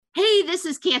this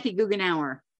is Kathy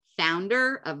Guggenauer,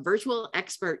 founder of Virtual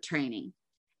Expert Training.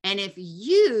 And if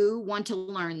you want to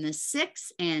learn the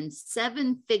 6 and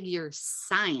 7-figure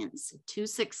science to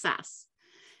success,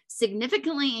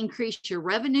 significantly increase your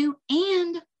revenue,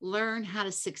 and learn how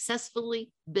to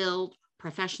successfully build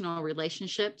professional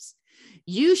relationships,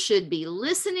 you should be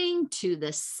listening to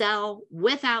the Sell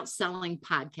Without Selling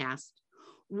podcast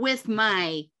with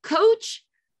my coach,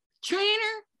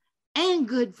 trainer, and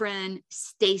good friend,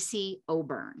 Stacey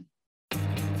O'Byrne.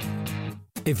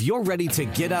 If you're ready to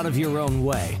get out of your own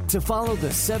way to follow the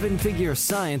 7-figure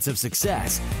science of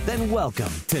success, then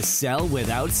welcome to Sell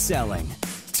Without Selling.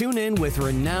 Tune in with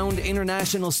renowned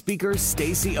international speaker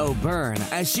Stacey O'Byrne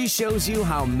as she shows you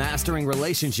how mastering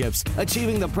relationships,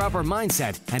 achieving the proper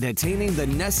mindset, and attaining the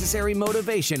necessary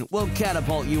motivation will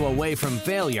catapult you away from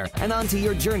failure and onto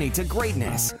your journey to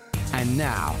greatness. And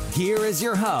now, here is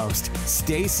your host,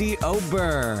 Stacey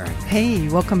O'Byrne. Hey,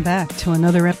 welcome back to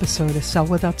another episode of Sell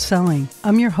Without Selling.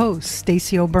 I'm your host,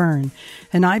 Stacey O'Byrne,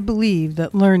 and I believe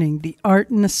that learning the art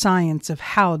and the science of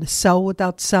how to sell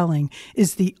without selling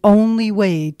is the only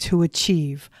way to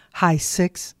achieve high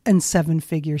 6 and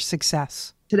 7-figure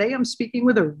success. Today, I'm speaking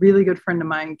with a really good friend of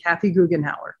mine, Kathy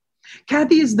Guggenauer.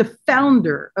 Kathy is the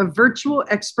founder of Virtual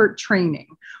Expert Training,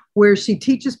 where she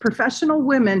teaches professional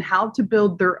women how to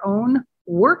build their own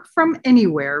work from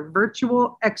anywhere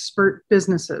virtual expert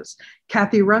businesses.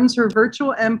 Kathy runs her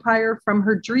virtual empire from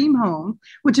her dream home,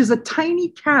 which is a tiny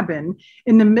cabin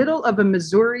in the middle of a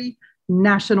Missouri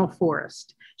national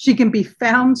forest. She can be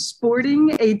found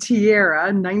sporting a tiara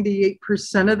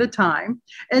 98% of the time,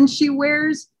 and she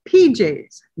wears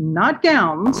PJs, not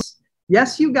gowns.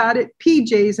 Yes, you got it,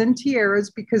 PJs and tiaras,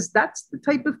 because that's the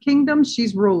type of kingdom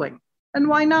she's ruling. And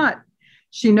why not?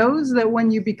 She knows that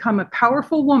when you become a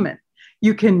powerful woman,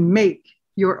 you can make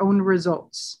your own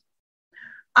results.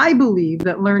 I believe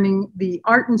that learning the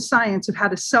art and science of how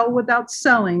to sell without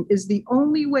selling is the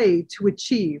only way to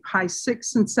achieve high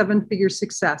 6 and 7-figure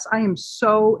success. I am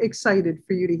so excited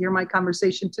for you to hear my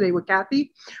conversation today with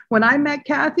Kathy. When I met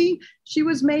Kathy, she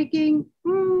was making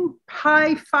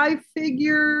high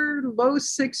 5-figure, low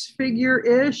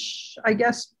 6-figure-ish, I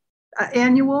guess,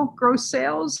 annual gross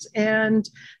sales. And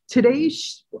today,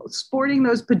 sporting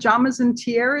those pajamas and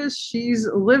tiaras, she's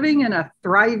living in a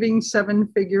thriving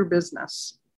 7-figure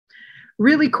business.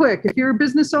 Really quick, if you're a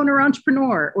business owner,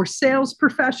 entrepreneur, or sales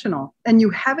professional, and you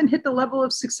haven't hit the level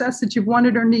of success that you've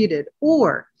wanted or needed,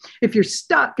 or if you're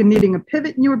stuck and needing a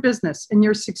pivot in your business and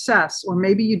your success, or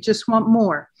maybe you just want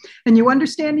more, and you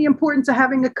understand the importance of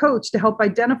having a coach to help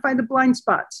identify the blind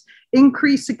spots,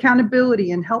 increase accountability,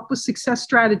 and help with success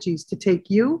strategies to take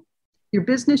you, your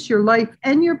business, your life,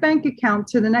 and your bank account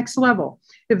to the next level.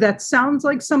 If that sounds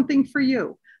like something for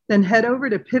you, then head over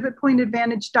to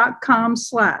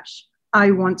pivotpointadvantage.com/I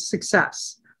want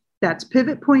success. That's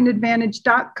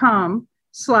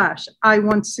pivotpointadvantage.com/I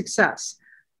want success.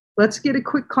 Let's get a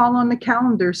quick call on the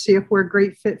calendar, see if we're a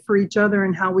great fit for each other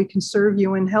and how we can serve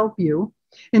you and help you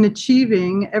in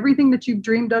achieving everything that you've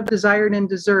dreamed of, desired, and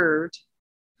deserved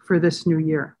for this new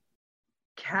year.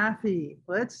 Kathy,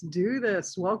 let's do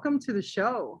this. Welcome to the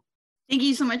show. Thank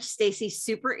you so much, Stacey.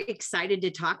 Super excited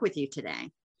to talk with you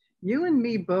today. You and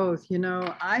me both. You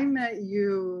know, I met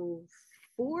you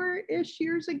 4-ish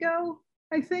years ago,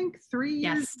 I think, 3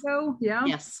 years ago. Yeah.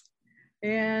 Yes.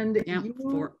 And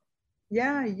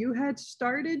you had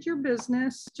started your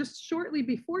business just shortly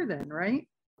before then, right?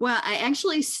 Well, I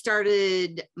actually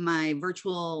started my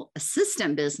virtual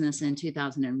assistant business in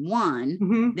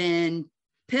 2001, then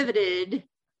pivoted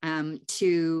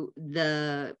to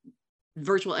the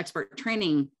virtual expert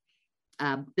training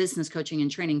business coaching and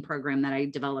training program that I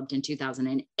developed in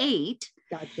 2008.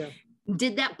 Gotcha.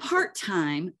 Did that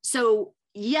part-time. So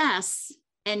yes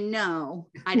and no,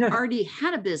 I'd already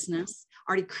had a business,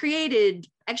 already created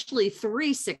actually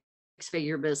 3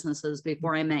 6-figure businesses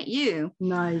before I met you.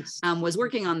 Nice. Was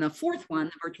working on the 4th one,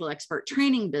 the virtual expert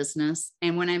training business.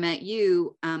 And when I met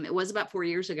you, it was about 4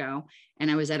 years ago,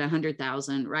 and I was at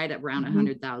 100,000, right around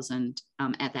 100,000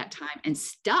 at that time, and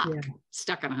stuck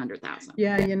on 100,000.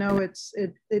 Yeah, you know, it's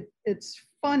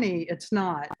funny. It's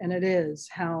not, and it is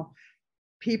how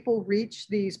people reach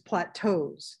these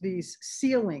plateaus, these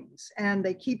ceilings, and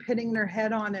they keep hitting their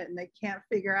head on it and they can't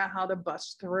figure out how to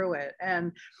bust through it.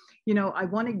 And, you know, I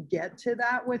want to get to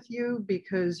that with you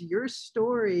because your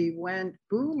story went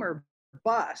boom or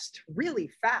bust really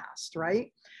fast,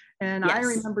 right? And I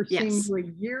remember seeing you a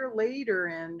year later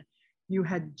and you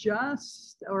had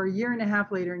just, or a year and a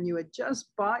half later, and you had just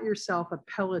bought yourself a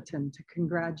Peloton to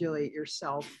congratulate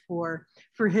yourself for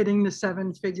hitting the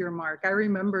 7-figure mark. I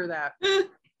remember that.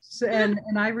 So, and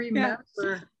I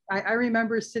remember I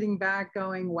remember sitting back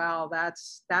going, wow,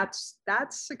 that's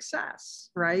success,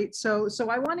 right? So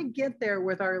I want to get there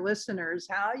with our listeners,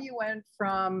 how you went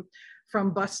from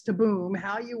bust to boom,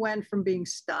 how you went from being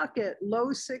stuck at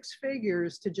low six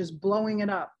figures to just blowing it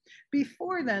up.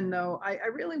 Before then, though, I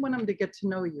really want them to get to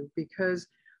know you, because,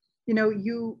 you know,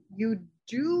 you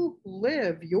do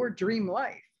live your dream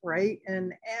life, right?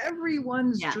 And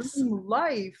everyone's Yes. dream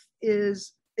life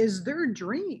is their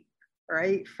dream,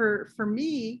 right? For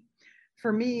me,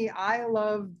 I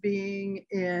love being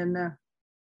in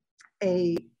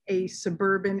a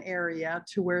suburban area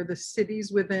to where the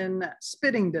city's within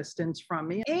spitting distance from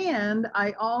me. And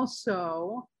I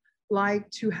also like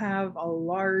to have a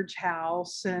large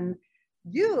house. And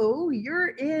you're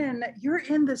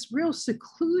in this real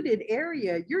secluded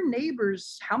area. Your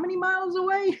neighbors, how many miles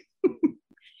away?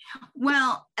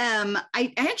 Well,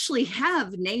 I actually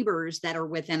have neighbors that are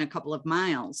within a couple of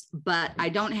miles, but I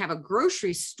don't have a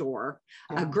grocery store.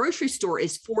 Yeah. A grocery store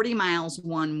is 40 miles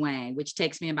one way, which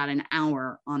takes me about an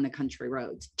hour on the country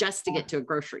roads just to get to a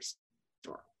grocery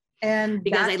store. And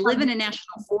because I live in a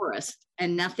national forest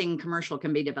and nothing commercial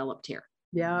can be developed here.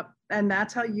 Yeah. And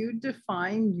that's how you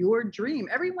define your dream.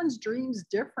 Everyone's dream's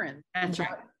different. That's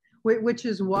right. Which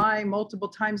is why multiple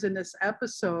times in this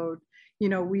episode, you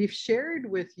know, we've shared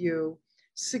with you,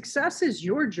 success is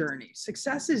your journey.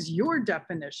 Success is your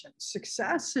definition.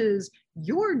 Success is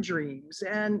your dreams,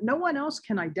 and no one else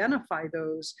can identify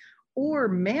those or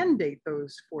mandate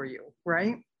those for you,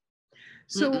 right?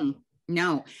 So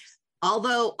no,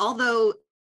 although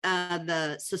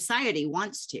the society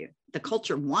wants to, the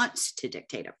culture wants to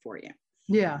dictate it for you.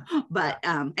 Yeah. But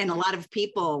and a lot of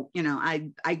people, you know,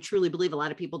 I truly believe a lot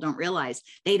of people don't realize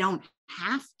they don't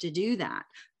have to do that.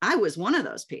 I was one of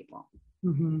those people.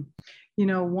 Mm-hmm. You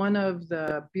know, one of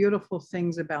the beautiful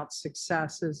things about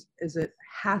success is it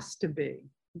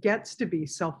gets to be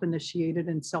self-initiated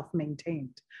and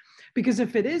self-maintained. Because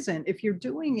if it isn't, if you're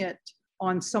doing it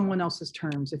on someone else's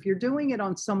terms, if you're doing it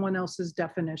on someone else's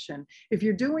definition, if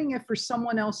you're doing it for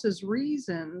someone else's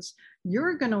reasons,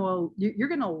 you're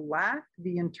gonna lack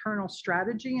the internal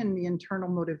strategy and the internal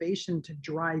motivation to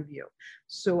drive you.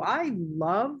 So I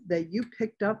love that you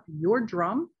picked up your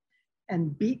drum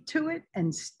and beat to it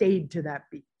and stayed to that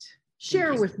beat.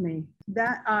 Share with me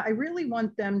that I really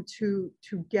want them to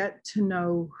get to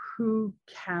know who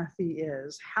Kathy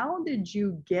is. How did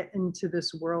you get into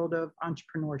this world of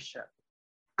entrepreneurship?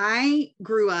 I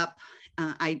grew up,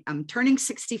 I'm turning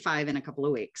 65 in a couple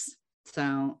of weeks.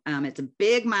 So it's a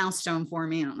big milestone for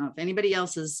me. I don't know if anybody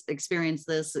else has experienced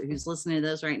this, who's listening to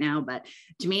this right now, but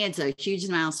to me, it's a huge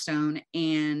milestone.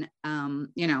 And,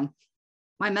 you know,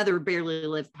 my mother barely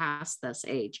lived past this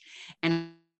age.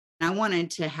 And I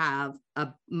wanted to have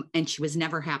and she was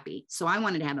never happy. So I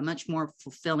wanted to have a much more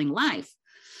fulfilling life.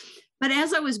 But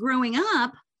as I was growing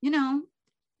up, you know,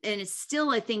 and it's still,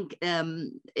 I think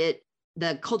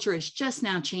the culture is just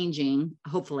now changing,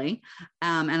 hopefully.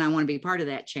 And I want to be part of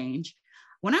that change.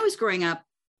 When I was growing up,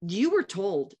 you were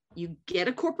told you get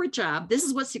a corporate job. This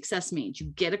is what success means. You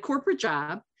get a corporate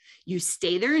job, you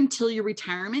stay there until your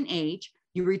retirement age,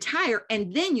 you retire,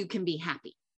 and then you can be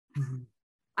happy. Mm-hmm.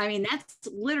 I mean, that's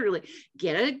literally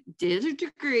get a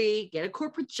degree, get a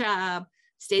corporate job,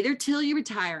 stay there till you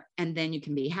retire, and then you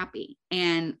can be happy.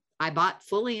 And I bought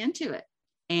fully into it.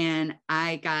 And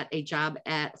I got a job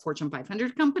at a Fortune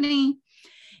 500 company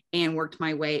and worked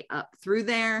my way up through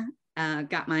there,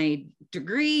 got my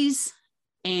degrees.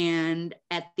 And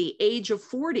at the age of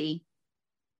 40,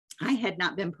 I had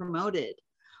not been promoted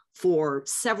for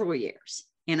several years.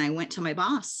 And I went to my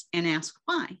boss and asked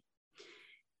why.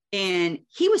 And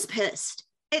he was pissed.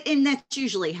 And that's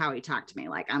usually how he talked to me.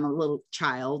 Like I'm a little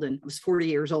child and I was 40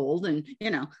 years old. And, you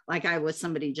know, like I was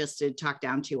somebody just to talk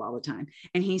down to all the time.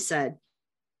 And he said,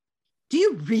 do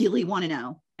you really want to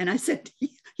know? And I said,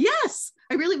 yes,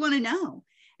 I really want to know.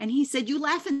 And he said, you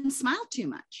laugh and smile too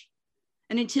much.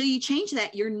 And until you change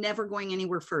that, you're never going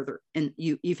anywhere further. And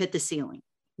you've hit the ceiling.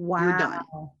 Wow. You're done.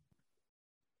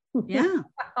 Yeah.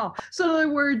 Wow. So in other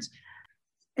words,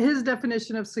 his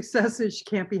definition of success is you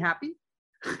can't be happy.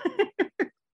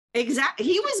 Exactly.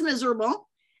 He was miserable.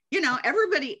 You know,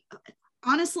 everybody,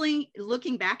 honestly,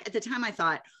 looking back at the time, I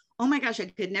thought, oh my gosh, I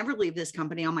could never leave this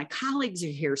company. All my colleagues are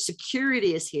here.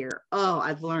 Security is here. Oh,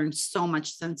 I've learned so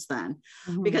much since then.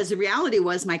 Mm-hmm. Because the reality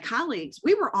was my colleagues,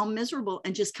 we were all miserable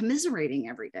and just commiserating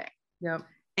every day. Yep.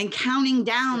 And counting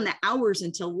down the hours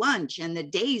until lunch and the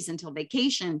days until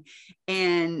vacation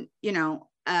and, you know,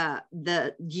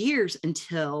 the years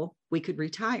until we could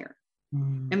retire.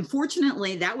 Mm. And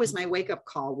fortunately, that was my wake-up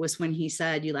call, was when he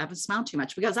said, you laugh and smile too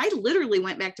much, because I literally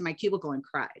went back to my cubicle and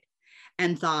cried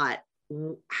and thought,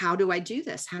 how do I do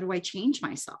this? How do I change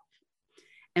myself?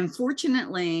 And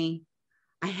fortunately,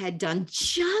 I had done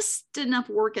just enough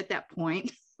work at that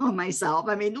point on myself.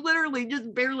 I mean, literally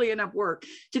just barely enough work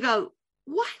to go,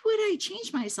 why would I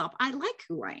change myself? I like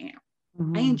who I am.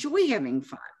 Mm-hmm. I enjoy having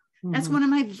fun. Mm-hmm. That's one of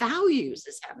my values,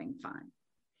 is having fun.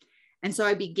 And so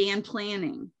I began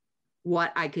planning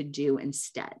what I could do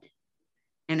instead.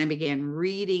 And I began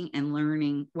reading and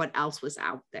learning what else was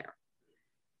out there.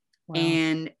 Wow.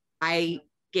 And I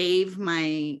gave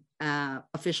my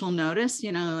official notice,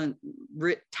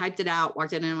 typed it out,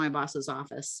 walked it into my boss's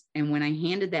office. And when I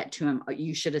handed that to him,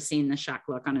 you should have seen the shock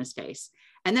look on his face.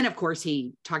 And then, of course,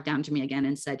 he talked down to me again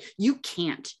and said, you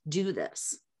can't do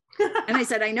this. And I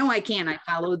said, I know I can. I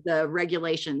followed the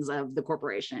regulations of the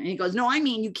corporation. And he goes, no, I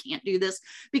mean, you can't do this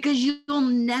because you'll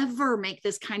never make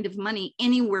this kind of money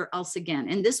anywhere else again.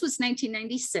 And this was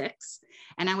 1996.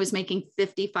 And I was making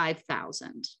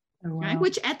 $55,000, oh, wow. right?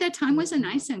 Which at that time was a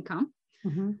nice income.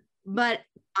 Mm-hmm. But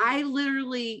I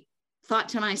literally thought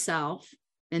to myself,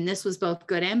 and this was both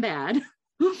good and bad,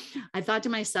 I thought to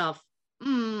myself,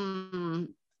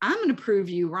 I'm going to prove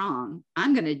you wrong.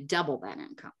 I'm going to double that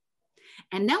income.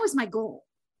 And that was my goal,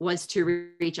 was to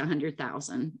reach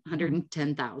 100,000,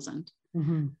 110,000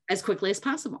 mm-hmm. as quickly as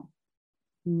possible.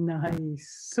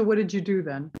 Nice. So what did you do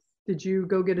then? Did you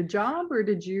go get a job, or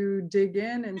did you dig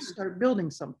in and start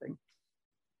building something?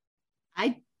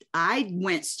 I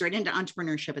went straight into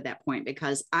entrepreneurship at that point,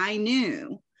 because I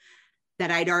knew that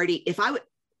I'd already, if I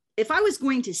was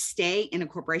going to stay in a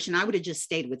corporation, I would have just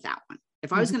stayed with that one.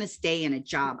 If I was going to stay in a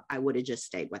job, I would have just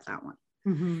stayed with that one.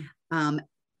 Mm-hmm.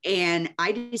 And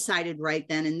I decided right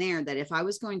then and there that if I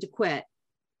was going to quit,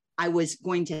 I was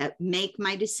going to make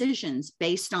my decisions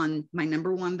based on my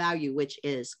number one value, which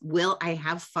is, will I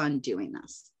have fun doing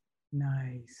this?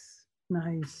 Nice.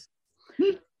 Nice.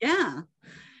 Yeah.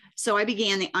 So I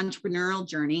began the entrepreneurial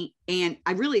journey, and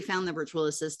I really found the virtual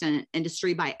assistant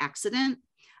industry by accident.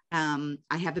 I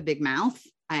have a big mouth.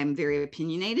 I'm very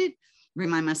opinionated.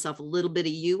 Remind myself a little bit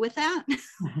of you with that,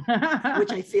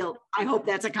 which I hope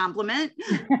that's a compliment.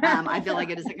 I feel like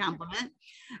it is a compliment.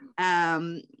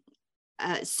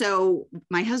 So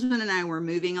my husband and I were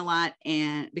moving a lot,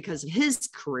 and because of his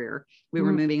career, we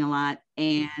were moving a lot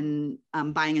and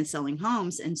buying and selling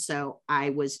homes. And so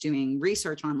I was doing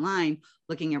research online,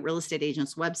 looking at real estate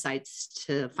agents' websites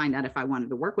to find out if I wanted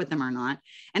to work with them or not.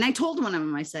 And I told one of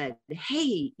them, I said,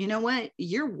 hey, you know what?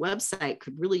 Your website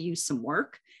could really use some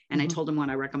work. And I told him what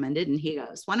I recommended. And he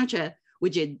goes,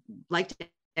 would you like to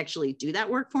actually do that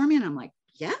work for me? And I'm like,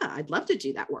 yeah, I'd love to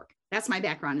do that work. That's my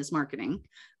background, is marketing.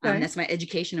 Okay. That's my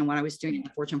education and what I was doing in the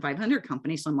Fortune 500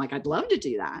 company. So I'm like, I'd love to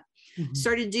do that. Mm-hmm.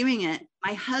 Started doing it.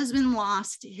 My husband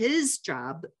lost his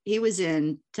job. He was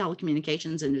in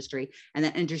telecommunications industry, and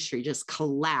that industry just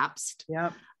collapsed.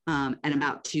 Yep. At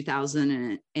about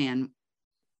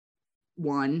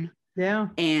 2001. Yeah.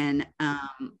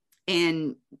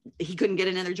 And he couldn't get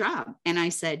another job. And I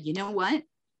said, you know what?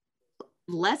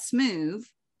 Let's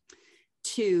move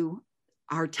to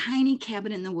our tiny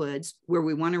cabin in the woods where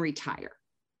we want to retire.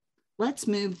 Let's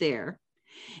move there.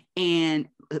 And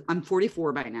I'm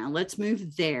 44 by now. Let's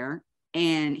move there.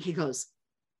 And he goes,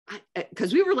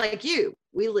 because we were like you,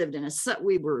 we lived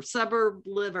we were suburb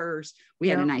livers. We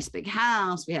had a nice big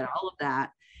house. We had all of that.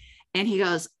 And he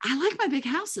goes, I like my big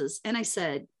houses. And I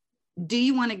said, do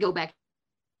you want to go back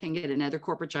and get another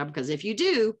corporate job? Because if you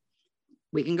do,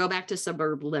 we can go back to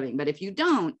suburb living. But if you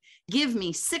don't, give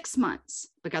me 6 months,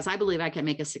 because I believe I can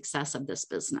make a success of this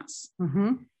business.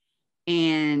 Mm-hmm.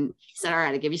 And he said, all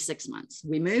right, I'll give you 6 months.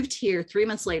 We moved here. 3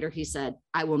 months later, he said,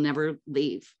 I will never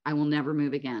leave. I will never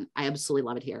move again. I absolutely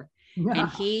love it here. Yeah. And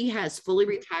he has fully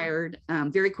retired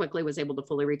very quickly, was able to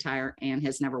fully retire, and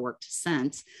has never worked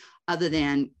since, other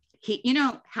than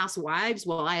housewives.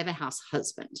 Well, I have a house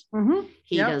husband. Mm-hmm.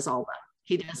 He does all that.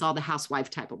 He does all the housewife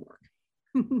type of work.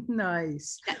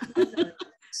 Nice.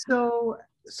 So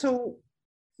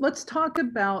let's talk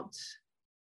about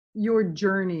your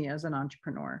journey as an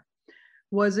entrepreneur.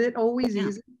 Was it always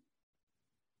easy?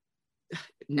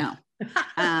 No.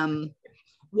 Don't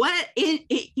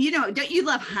you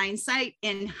love hindsight?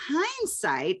 In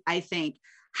hindsight, I think,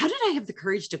 how did I have the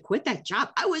courage to quit that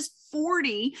job? I was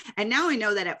 40. And now I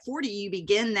know that at 40, you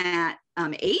begin that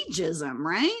ageism,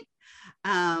 right?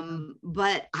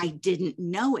 But I didn't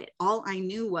know it. All I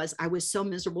knew was I was so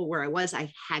miserable where I was,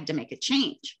 I had to make a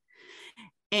change.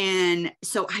 And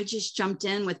so I just jumped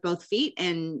in with both feet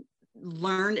and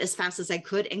learned as fast as I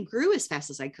could and grew as fast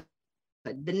as I could.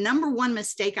 But the number one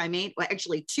mistake I made, well,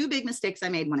 actually 2 big mistakes I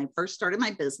made when I first started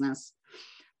my business,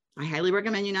 I highly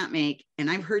recommend you not make,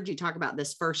 and I've heard you talk about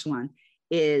this first one,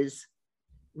 is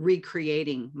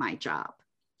recreating my job.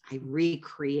 I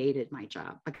recreated my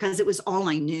job because it was all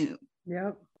I knew.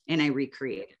 Yep. And I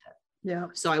recreated it. Yeah.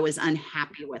 So I was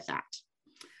unhappy with that.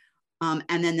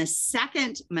 And then the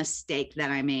second mistake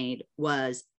that I made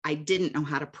was I didn't know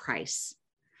how to price,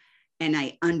 and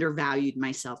I undervalued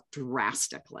myself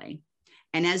drastically.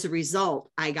 And as a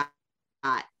result, I got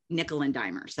nickel and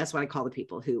dimers. That's what I call the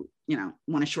people who,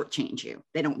 want to shortchange you.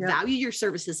 They don't value your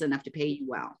services enough to pay you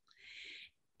well.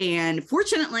 And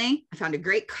fortunately, I found a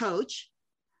great coach.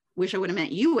 Wish I would have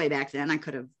met you way back then. I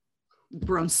could have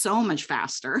grown so much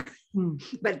faster,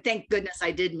 but thank goodness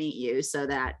I did meet you, so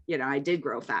that, I did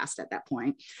grow fast at that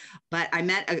point. But I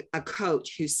met a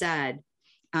coach who said,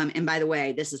 and by the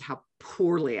way, this is how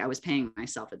poorly I was paying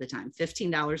myself at the time,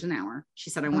 $15 an hour. She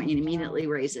said, I want you to immediately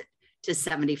raise it to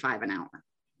 $75 an hour.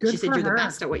 She said, you're the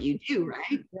best at what you do,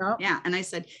 right? Yep. Yeah. And I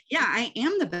said, yeah, I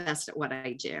am the best at what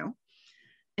I do.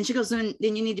 And she goes, then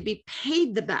you need to be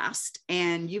paid the best.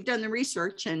 And you've done the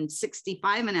research, and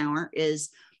 65 an hour is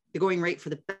the going rate for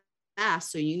the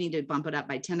best. So you need to bump it up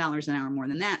by $10 an hour more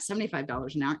than that,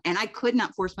 $75 an hour. And I could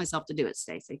not force myself to do it,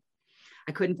 Stacy.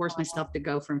 I couldn't force myself to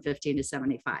go from 15 to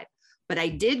 75, but I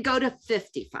did go to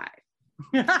 55.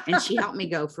 And she helped me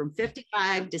go from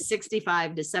 55 to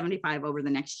 65 to 75 over the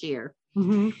next year.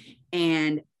 Mm-hmm.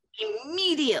 And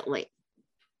immediately,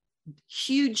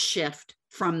 huge shift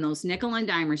from those nickel and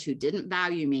dimers who didn't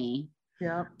value me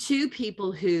to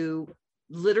people who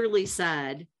literally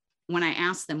said, when I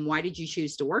asked them, why did you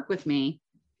choose to work with me?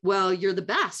 Well, you're the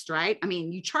best, right? I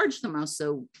mean, you charge the most,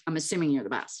 so I'm assuming you're the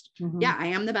best. Mm-hmm. Yeah, I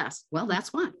am the best. Well,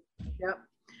 that's one. Yep.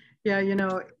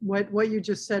 Yeah, what you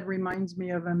just said reminds me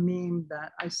of a meme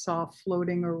that I saw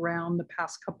floating around the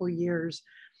past couple of years.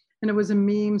 And it was a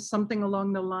meme, something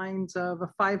along the lines of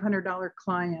a $500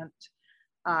 client.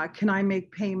 Can I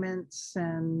make payments?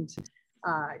 And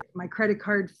my credit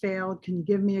card failed. Can you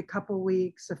give me a couple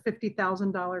weeks? A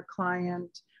 $50,000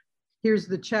 client. Here's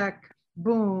the check.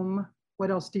 Boom. What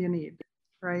else do you need?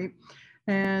 Right.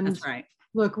 And that's right.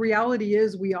 Look, reality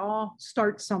is we all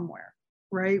start somewhere,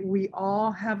 right? We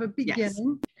all have a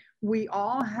beginning. Yes. We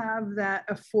all have that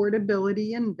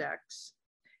affordability index.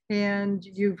 And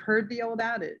you've heard the old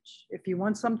adage, if you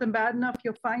want something bad enough,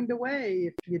 you'll find a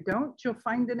way. If you don't, you'll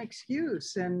find an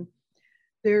excuse. And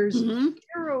there's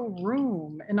zero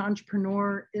room in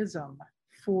entrepreneurism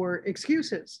for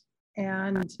excuses.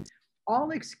 And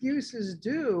all excuses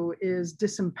do is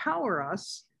disempower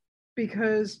us,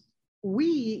 because we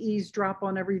eavesdrop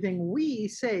on everything we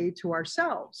say to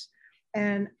ourselves.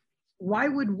 And why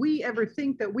would we ever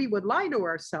think that we would lie to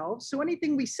ourselves? So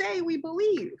anything we say, we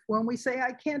believe. When we say,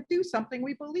 I can't do something,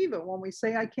 we believe it. When we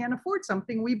say, I can't afford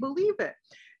something, we believe it.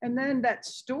 And then that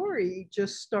story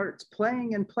just starts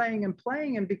playing and playing and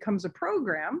playing and becomes a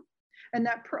program. And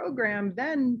that program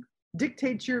then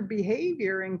dictates your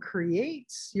behavior and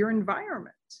creates your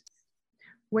environment.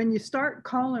 When you start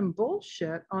calling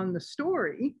bullshit on the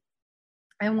story,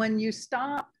 and when you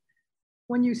stop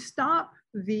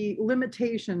the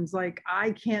limitations, like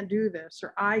I can't do this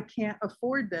or I can't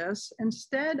afford this,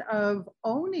 instead of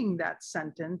owning that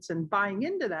sentence and buying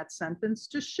into that sentence,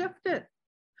 just shift it.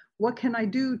 What can I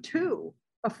do to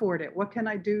afford it? What can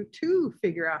I do to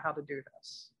figure out how to do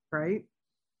this? Right?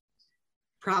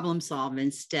 Problem solve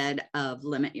instead of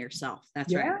limit yourself.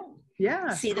 That's right.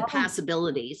 Yeah. See the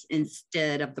possibilities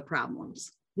instead of the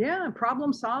problems. Yeah.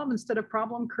 Problem solve instead of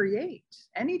problem create.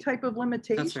 Any type of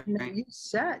limitation that you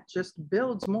set just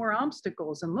builds more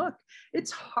obstacles. And look, it's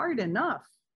hard enough.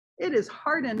 It is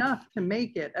hard enough to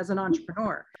make it as an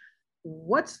entrepreneur.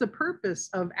 What's the purpose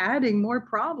of adding more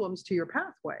problems to your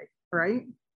pathway? Right?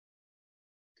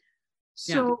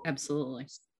 So, yeah, absolutely.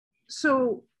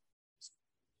 So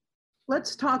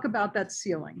let's talk about that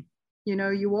ceiling.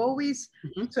 You always,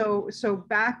 so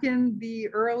back in the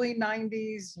early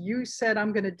 90s, you said,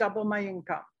 I'm going to double my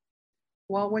income.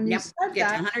 Well, when you said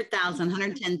that, 100,000,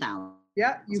 110,000.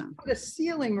 Yeah. You put a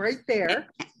ceiling right there.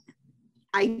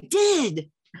 I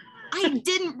did. I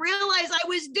didn't realize I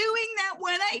was doing that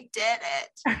when I did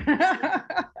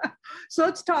it. So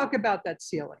let's talk about that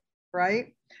ceiling,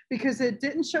 right? Because it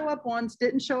didn't show up once,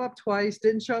 didn't show up twice,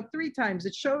 didn't show up 3 times.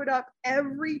 It showed up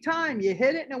every time. You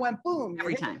hit it and it went boom.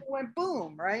 Every time. It went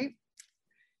boom, right?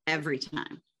 Every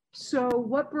time. So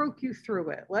what broke you through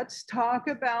it? Let's talk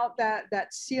about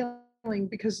that ceiling,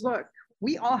 because look,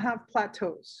 we all have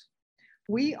plateaus.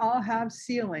 We all have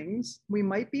ceilings. We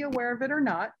might be aware of it or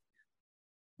not.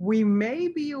 We may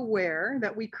be aware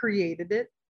that we created it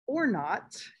or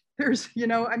not. There's,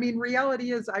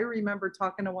 reality is, I remember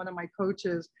talking to one of my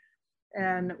coaches,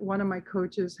 and one of my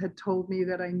coaches had told me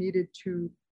that I needed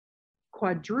to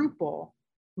quadruple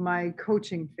my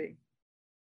coaching fee.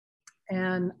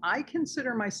 And I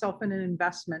consider myself an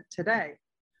investment today.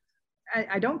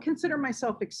 I don't consider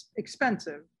myself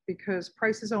expensive, because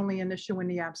price is only an issue in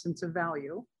the absence of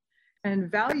value. And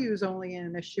value is only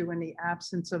an issue in the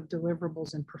absence of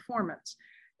deliverables and performance.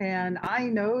 And I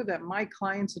know that my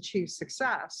clients achieve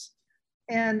success.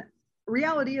 And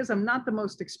reality is, I'm not the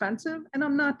most expensive and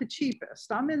I'm not the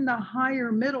cheapest. I'm in the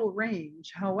higher middle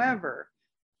range. However,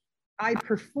 I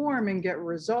perform and get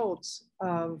results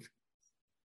of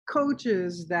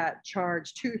coaches that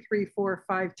charge 2, 3, 4,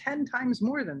 5, 10 times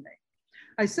more than me.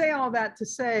 I say all that to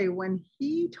say, when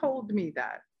he told me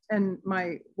that, and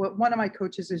one of my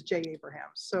coaches is Jay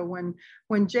Abrahams. So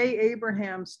when Jay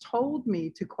Abrahams told me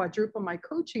to quadruple my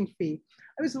coaching fee,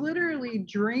 I was literally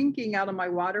drinking out of my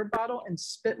water bottle and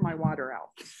spit my water out.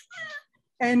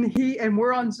 And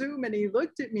we're on Zoom, and he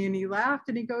looked at me and he laughed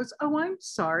and he goes, "Oh, I'm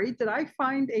sorry. Did I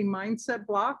find a mindset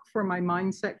block for my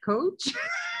mindset coach?"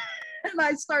 And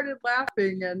I started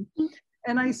laughing,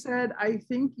 and I said, "I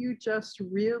think you just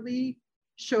really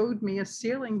showed me a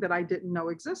ceiling that I didn't know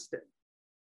existed."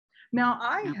 Now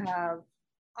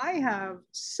I have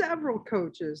several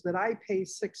coaches that I pay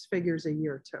 6 figures a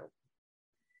year to.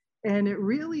 And it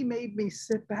really made me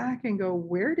sit back and go,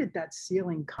 where did that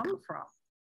ceiling come from?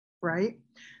 Right?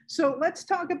 So let's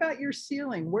talk about your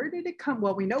ceiling. Where did it come?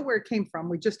 Well, we know where it came from.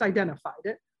 We just identified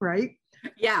it, right?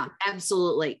 Yeah,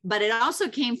 absolutely. But it also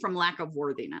came from lack of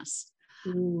worthiness.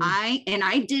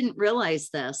 I didn't realize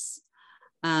this.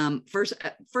 First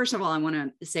of all, I want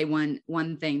to say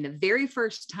one thing. The very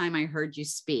first time I heard you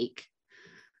speak,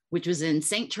 which was in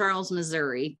St. Charles,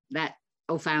 Missouri, that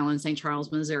O'Fallon, St.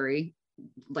 Charles, Missouri,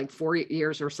 like 4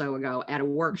 years or so ago at a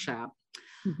workshop.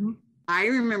 Mm-hmm. I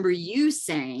remember you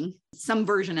saying some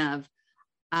version of,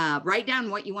 write down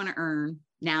what you want to earn,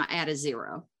 now add a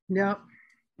 0. Yep.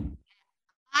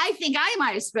 I think I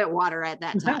might have spit water at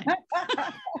that time.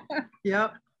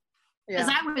 Yep. Because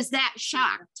I was that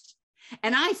shocked.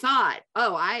 And I thought,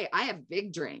 oh, I have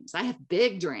big dreams. I have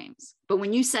big dreams. But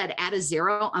when you said add a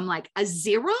 0, I'm like, a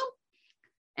 0?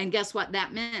 And guess what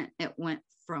that meant? It went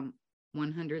from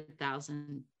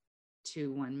 100,000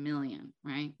 to 1 million,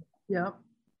 right? Yep.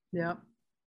 Yep.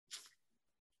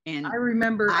 And I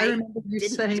remember you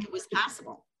saying it was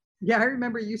possible. Yeah, I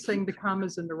remember you saying the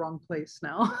comma's in the wrong place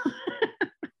now.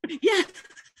 Yeah.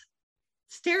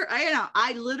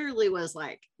 I literally was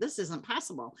like, this isn't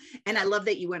possible. And I love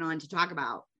that you went on to talk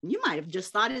about, you might have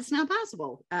just thought it's not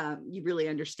possible. You really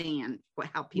understand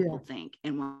how people think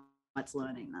and what's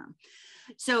limiting them.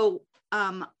 So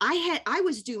I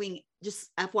was doing, just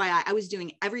FYI, I was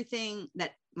doing everything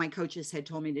that my coaches had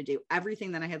told me to do,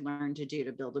 everything that I had learned to do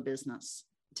to build a business,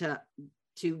 to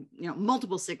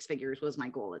multiple 6 figures was my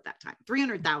goal at that time.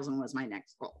 300,000 was my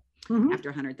next goal. Mm-hmm. After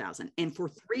 100,000. And for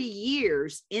 3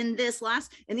 years in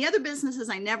the other businesses,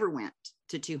 I never went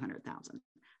to 200,000.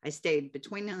 I stayed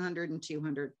between 100 and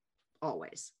 200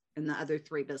 always in the other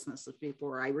 3 businesses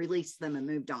before I released them and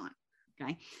moved on.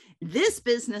 Okay. This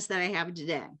business that I have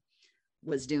today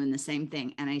was doing the same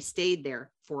thing. And I stayed there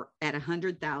at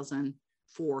 100,000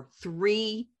 for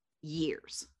 3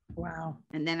 years. Wow.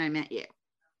 And then I met you.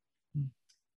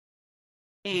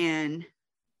 And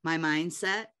my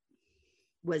mindset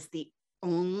was the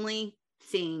only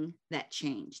thing that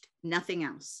changed. Nothing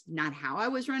else. Not how I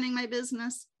was running my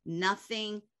business,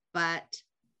 nothing but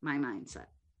my mindset.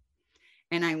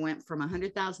 And I went from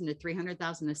 100,000 to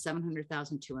 300,000 to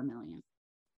 700,000 to 1 million.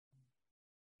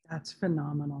 That's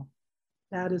phenomenal.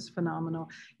 That is phenomenal.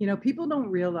 People don't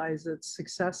realize that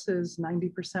success is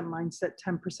 90% mindset,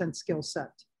 10% skill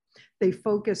set. They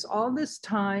focus all this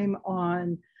time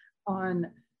on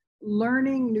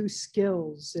learning new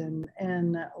skills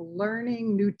and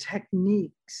learning new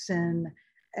techniques and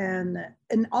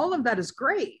all of that is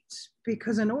great,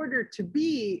 because in order to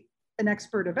be an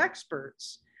expert of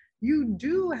experts, you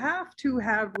do have to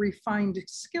have refined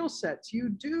skill sets. You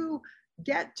do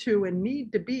get to and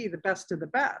need to be the best of the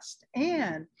best.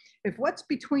 And if what's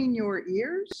between your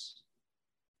ears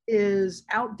is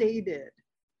outdated,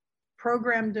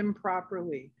 programmed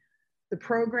improperly, the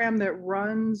program that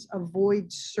runs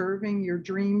avoids serving your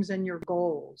dreams and your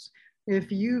goals,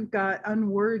 if you've got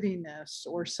unworthiness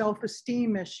or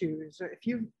self-esteem issues, or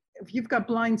if you've got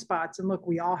blind spots, and look,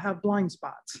 we all have blind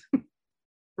spots,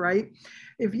 right?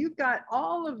 If you've got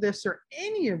all of this or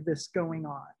any of this going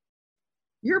on,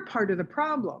 you're part of the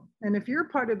problem. And if you're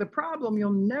part of the problem,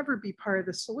 you'll never be part of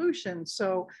the solution.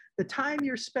 So the time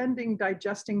you're spending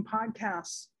digesting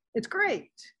podcasts, it's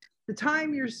great. The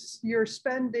time you're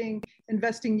spending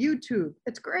investing YouTube,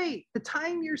 it's great. The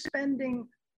time you're spending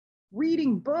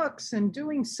reading books and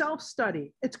doing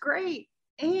self-study, it's great.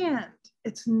 And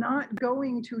it's not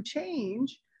going to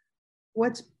change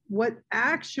what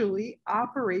actually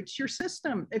operates your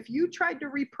system. If you tried to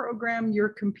reprogram your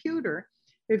computer,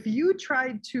 if you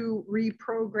tried to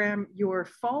reprogram your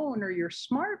phone or your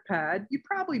smart pad, you'd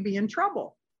probably be in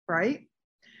trouble, right?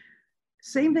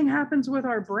 Same thing happens with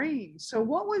our brain. So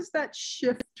what was that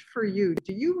shift for you?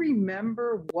 Do you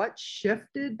remember what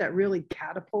shifted that really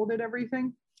catapulted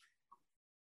everything?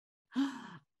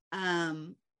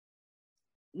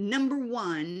 Number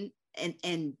one,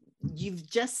 and you've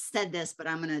just said this, but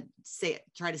I'm going to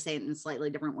try to say it in a slightly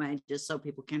different way, just so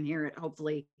people can hear it,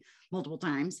 hopefully multiple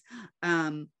times.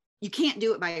 You can't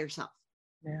do it by yourself.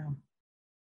 Yeah.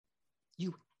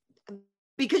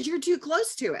 Because you're too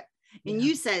close to it. And Yeah.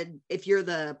 you said, if you're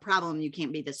the problem, you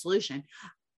can't be the solution.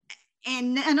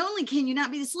 And not only can you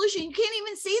not be the solution, you can't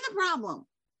even see the problem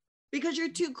because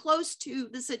you're too close to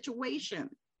the situation.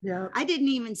 Yeah. I didn't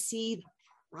even see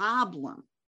the problem.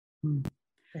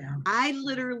 Yeah. I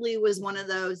literally was one of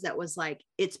those that was like,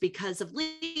 it's because of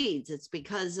leads. It's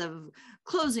because of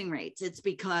closing rates. It's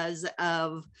because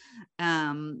of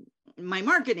my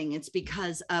marketing. It's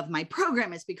because of my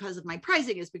program. It's because of my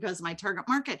pricing. It's because of my target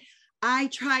market. I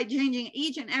tried changing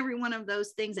each and every one of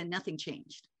those things and nothing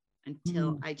changed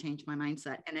until I changed my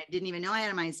mindset. And I didn't even know I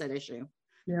had a mindset issue.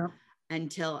 Yeah.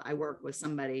 Until I worked with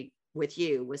somebody, with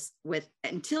you,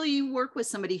 until you work with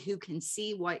somebody who can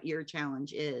see what your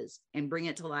challenge is and bring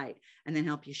it to light and then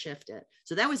help you shift it.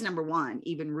 So that was number one,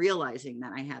 even realizing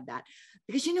that I had that,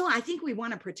 because, I think we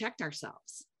want to protect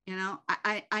ourselves.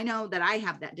 I know that I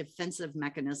have that defensive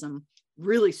mechanism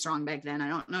really strong back then. I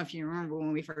don't know if you remember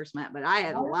when we first met, but I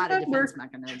had a lot of defense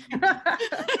mechanisms.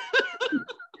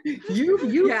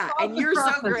 you yeah, and you're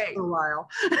so great. For a while.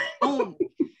 Oh,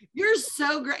 you're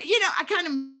so great. I kind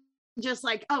of just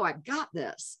like, oh, I've got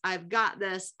this. And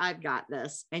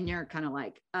you're kind of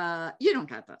like, you don't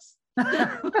got this.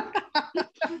 Yeah.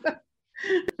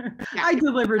 I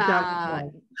delivered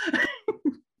that.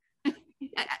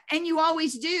 And you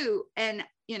always do. And,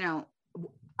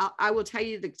 I will tell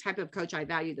you the type of coach I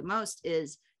value the most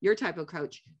is your type of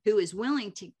coach who is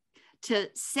willing to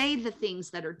say the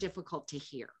things that are difficult to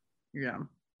hear. Yeah.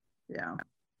 Yeah.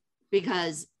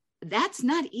 Because that's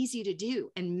not easy to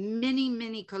do. And many,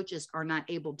 many coaches are not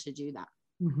able to do that.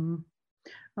 Mm-hmm.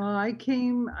 I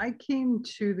came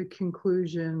to the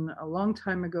conclusion a long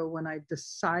time ago when I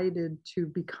decided to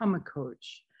become a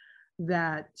coach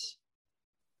that,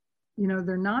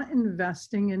 they're not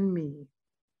investing in me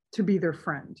to be their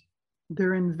friend.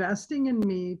 They're investing in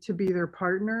me to be their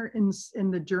partner in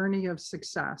the journey of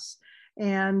success.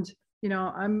 And,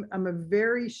 I'm a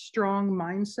very strong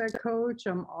mindset coach.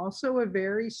 I'm also a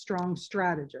very strong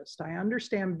strategist. I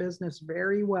understand business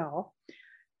very well.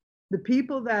 The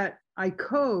people that I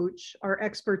coach are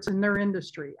experts in their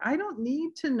industry. I don't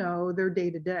need to know their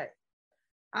day-to-day.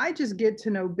 I just get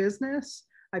to know business.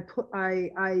 I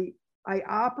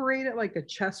operate it like a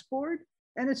chessboard,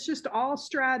 and it's just all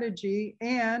strategy.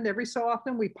 And every so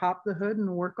often we pop the hood and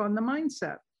work on the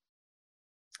mindset.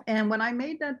 And when I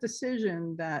made that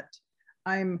decision that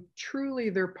I'm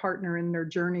truly their partner in their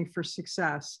journey for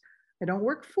success, I don't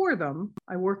work for them,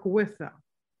 I work with them.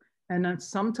 And then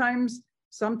sometimes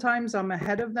I'm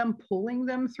ahead of them, pulling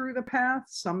them through the path.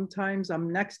 Sometimes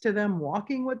I'm next to them,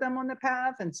 walking with them on the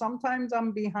path. And sometimes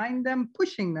I'm behind them,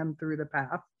 pushing them through the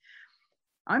path.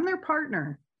 I'm their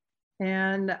partner.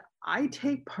 And I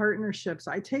take partnerships,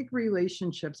 I take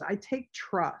relationships, I take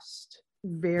trust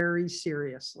very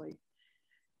seriously.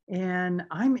 And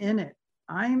I'm in it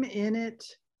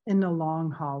in the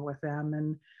long haul with them.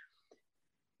 And,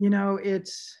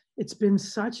 it's been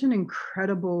such an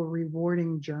incredible,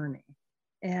 rewarding journey.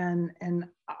 And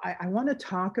I want to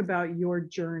talk about your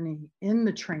journey in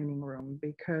the training room,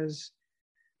 because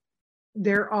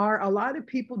there are a lot of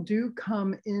people do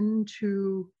come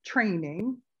into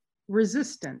training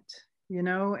resistant,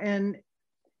 and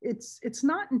it's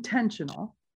not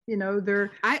intentional.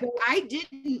 I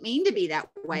didn't mean to be that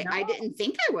way. No. I didn't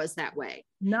think I was that way.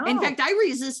 No. In fact, I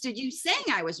resisted you saying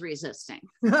I was resisting.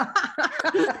 No,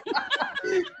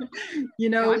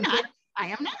 I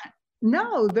am not.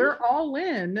 No, they're all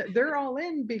in. They're all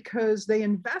in because they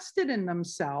invested in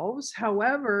themselves.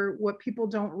 However, what people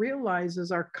don't realize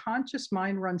is our conscious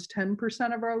mind runs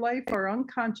 10% of our life. Our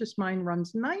unconscious mind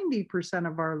runs 90%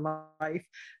 of our life.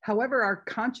 However, our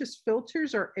conscious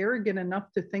filters are arrogant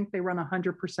enough to think they run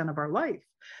 100% of our life.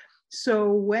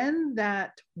 So when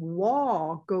that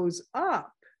wall goes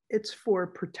up, it's for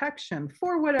protection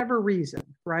for whatever reason,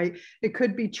 right? It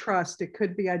could be trust. It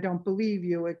could be, I don't believe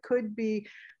you. It could be,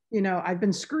 I've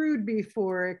been screwed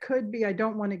before. It could be, I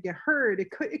don't want to get hurt.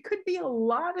 It could be a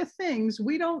lot of things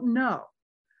we don't know.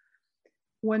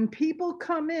 when people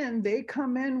come in, they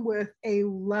come in with a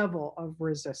level of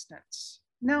resistance.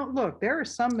 Now, look, there are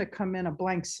some that come in a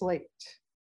blank slate.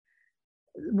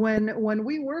 When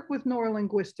we work with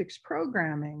neurolinguistics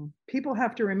programming, people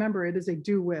have to remember it is a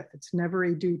do with, it's never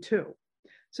a do to.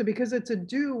 So because it's a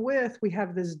do with, we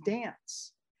have this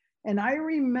dance. And I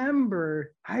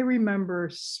remember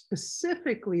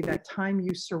specifically that time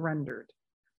you surrendered.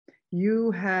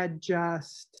 You had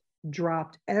just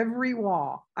dropped every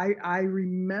wall. I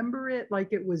remember it like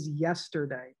it was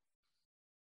yesterday.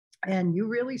 And you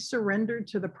really surrendered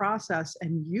to the process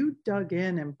and you dug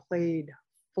in and played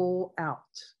full out.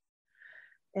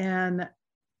 And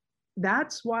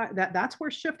that's why that's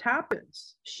where shift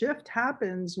happens. Shift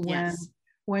happens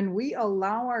when we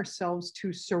allow ourselves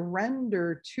to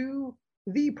surrender to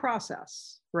the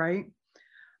process, right?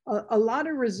 A lot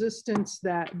of resistance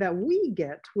that we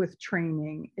get with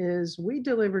training is we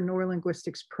deliver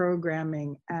neurolinguistics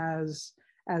programming as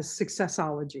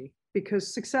successology,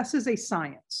 because success is a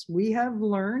science. We have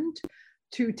learned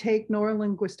to take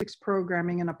neurolinguistics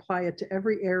programming and apply it to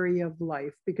every area of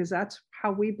life, because that's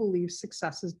how we believe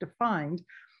success is defined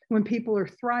when people are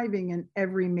thriving in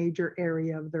every major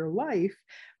area of their life,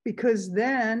 because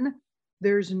then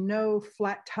there's no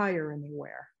flat tire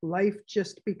anywhere. Life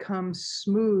just becomes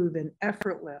smooth and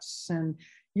effortless, and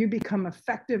you become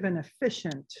effective and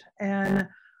efficient. And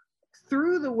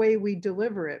through the way we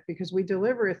deliver it, because we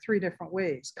deliver it 3 different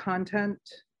ways: content,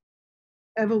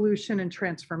 evolution, and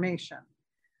transformation.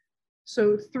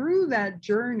 So through that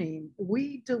journey,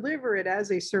 we deliver it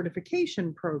as a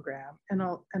certification program. And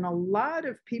a lot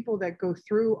of people that go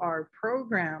through our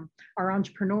program are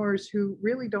entrepreneurs who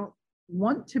really don't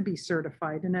want to be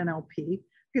certified in NLP,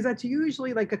 because that's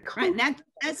usually like a right,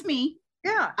 that's me.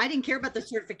 Yeah, I didn't care about the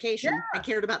certification. I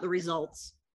cared about the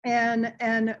results. And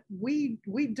we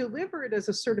deliver it as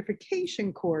a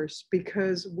certification course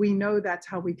because we know that's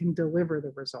how we can deliver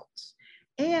the results.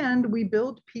 And we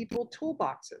build people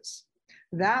toolboxes.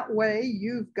 That way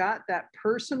you've got that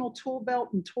personal tool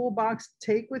belt and toolbox to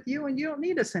take with you, and you don't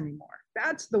need us anymore.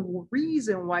 That's the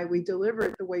reason why we deliver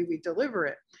it the way we deliver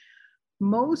it.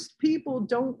 Most people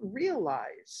don't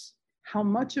realize how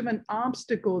much of an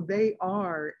obstacle they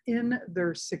are in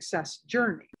their success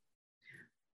journey,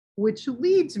 which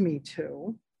leads me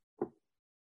to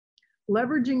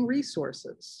leveraging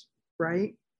resources,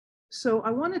 right? So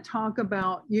I want to talk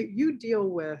about, you deal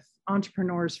with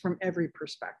entrepreneurs from every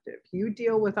perspective. You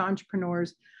deal with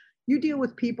entrepreneurs, you deal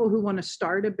with people who want to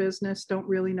start a business, don't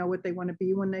really know what they want to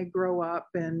be when they grow up,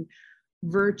 and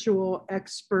virtual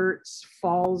experts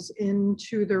falls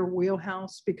into their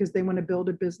wheelhouse because they want to build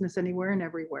a business anywhere and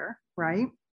everywhere, right?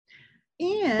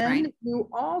 And you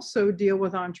also deal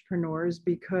with entrepreneurs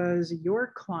because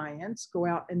your clients go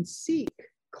out and seek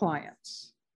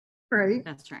clients, right?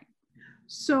 That's right.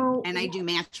 So, and I do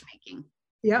matchmaking.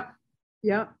 Yep.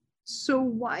 So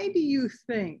why do you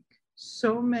think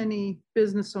so many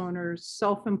business owners,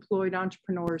 self-employed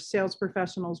entrepreneurs, sales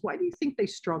professionals, why do you think they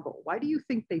struggle? Why do you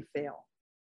think they fail?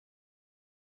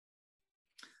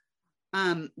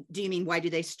 Do you mean why do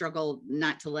they struggle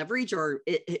not to leverage, or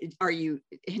are you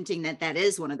hinting that that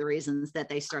is one of the reasons that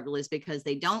they struggle is because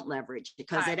they don't leverage?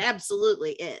 Because it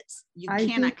absolutely is. You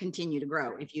cannot continue to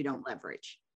grow if you don't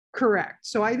leverage. Correct.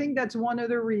 So I think that's one of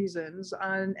the reasons,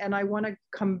 and I want to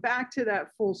come back to that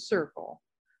full circle.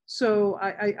 So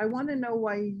I want to know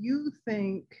why you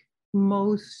think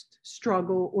most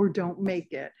struggle or don't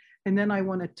make it. And then I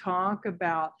want to talk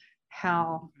about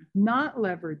how not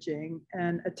leveraging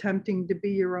and attempting to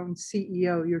be your own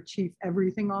CEO, your chief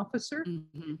everything officer,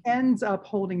 ends up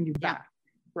holding you back,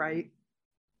 right?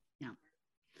 Yeah.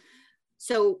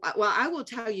 So, well, I will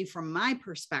tell you from my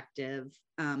perspective,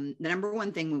 the number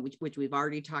one thing which we've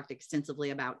already talked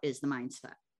extensively about is the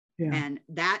mindset. Yeah. And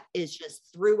that is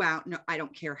just throughout. No, I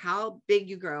don't care how big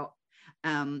you grow,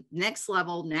 next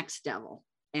level, next devil.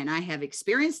 And I have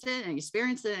experienced it and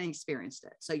experienced it and experienced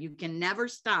it. So you can never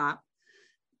stop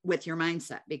with your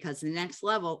mindset, because the next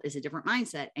level is a different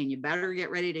mindset, and you better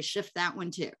get ready to shift that one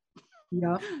too.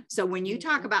 Yeah. So when you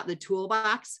talk about the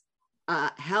toolbox,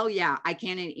 hell yeah, I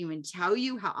can't even tell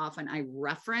you how often I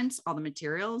reference all the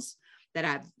materials that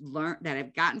I've learned, that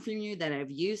I've gotten from you, that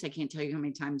I've used. I can't tell you how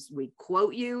many times we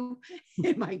quote you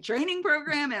in my training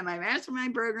program and my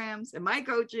mastermind programs and my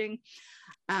coaching.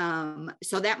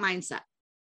 So that mindset.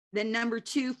 Then number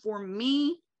 2 for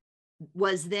me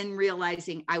was then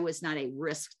realizing I was not a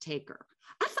risk taker.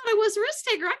 I thought I was a risk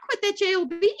taker. I quit that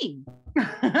JOB.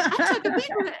 I took a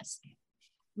big risk,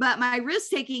 but my risk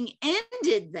taking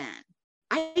ended then.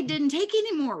 I didn't take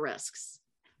any more risks.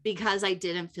 because I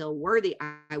didn't feel worthy.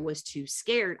 I was too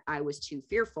scared. I was too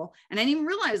fearful. And I didn't even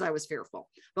realize I was fearful.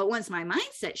 But once my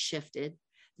mindset shifted,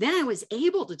 then I was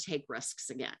able to take risks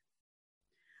again.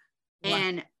 Wow.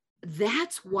 And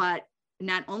that's what,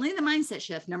 not only the mindset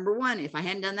shift, number one, if I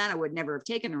hadn't done that, I would never have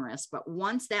taken a risk. But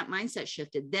once that mindset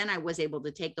shifted, then I was able to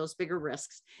take those bigger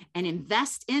risks and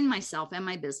invest in myself and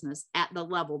my business at the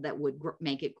level that would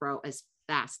make it grow as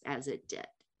fast as it did.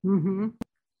 Mm-hmm.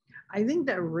 I think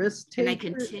that risk taker,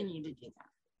 and I continue to do that.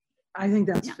 I think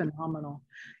that's phenomenal.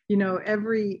 You know,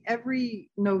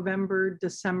 every November,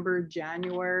 December,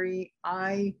 January,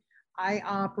 I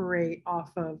operate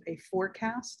off of a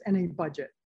forecast and a budget.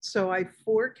 So I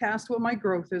forecast what my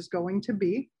growth is going to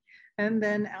be, and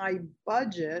then I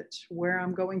budget where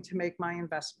I'm going to make my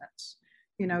investments,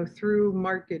 you know, through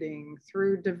marketing,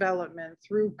 through development,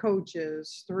 through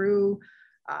coaches, through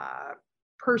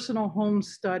personal home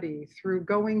study, through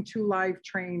going to live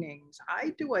trainings.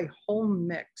 I do a whole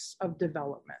mix of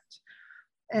development.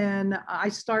 And I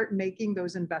start making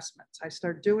those investments. I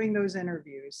start doing those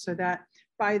interviews so that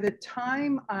by the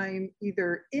time I'm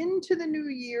either into the new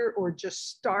year or just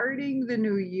starting the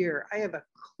new year, I have a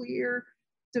clear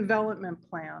development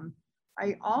plan.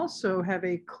 I also have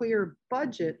a clear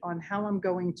budget on how I'm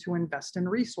going to invest in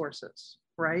resources,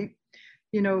 right?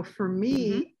 You know, for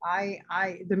me,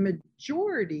 the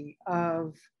majority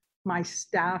of my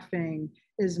staffing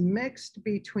is mixed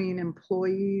between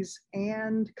employees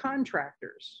and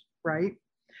contractors, right?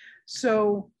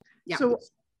 So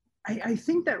I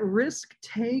think that risk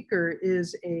taker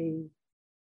is a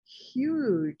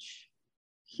huge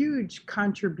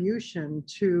contribution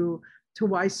to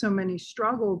why so many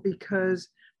struggle, because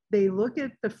they look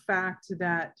at the fact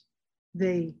that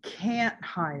they can't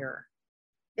hire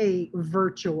a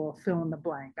virtual fill in the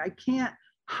blank. I can't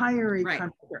hire a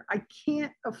contractor. I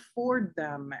can't afford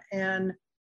them. And,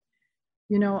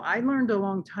 you know, I learned a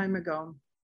long time ago,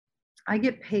 I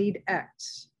get paid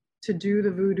X to do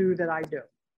the voodoo that I do.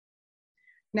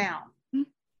 Now,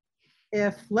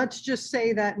 if let's just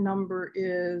say that number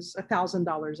is $1,000 an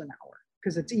hour,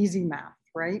 because it's easy math,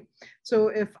 right? So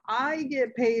if I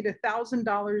get paid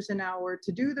 $1,000 an hour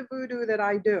to do the voodoo that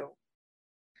I do,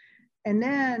 and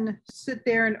then sit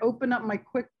there and open up my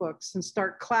QuickBooks and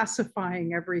start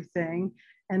classifying everything.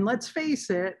 And let's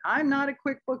face it, I'm not a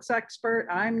QuickBooks expert.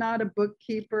 I'm not a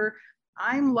bookkeeper.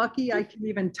 I'm lucky I can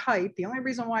even type. The only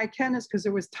reason why I can is because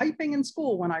there was typing in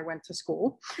school when I went to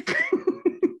school.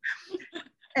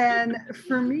 And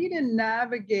for me to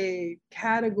navigate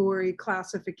category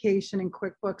classification in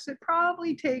QuickBooks, it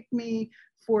probably take me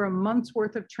for a month's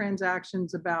worth of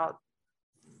transactions about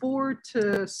 4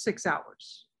 to 6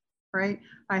 hours. Right?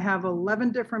 I have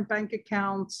 11 different bank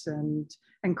accounts and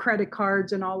credit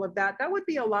cards and all of that. That would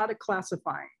be a lot of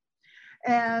classifying.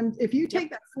 And if you take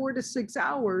that 4 to 6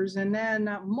 hours and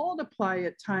then multiply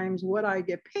it times what I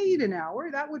get paid an hour,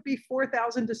 that would be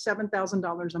 $4,000 to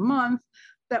 $7,000 a month.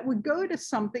 That would go to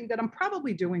something that I'm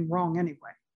probably doing wrong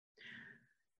anyway.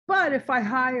 But if I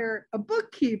hire a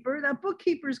bookkeeper, that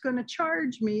bookkeeper is going to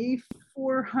charge me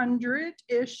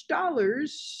 $400-ish,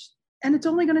 and it's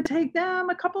only going to take them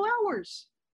a couple hours.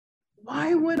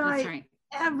 Why would I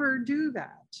ever do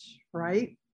that?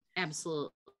 Right?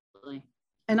 Absolutely.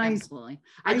 And absolutely.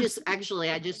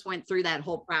 I just went through that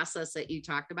whole process that you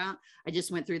talked about. I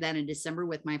just went through that in December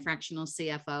with my fractional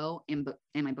CFO and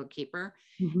my bookkeeper.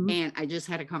 Mm-hmm. And I just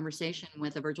had a conversation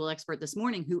with a virtual expert this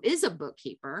morning who is a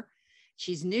bookkeeper.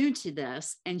 She's new to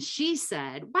this. And she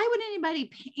said, why would anybody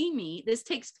pay me? This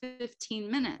takes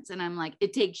 15 minutes. And I'm like,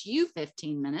 it takes you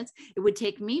 15 minutes. It would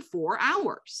take me 4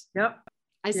 hours. Yep.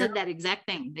 I said that exact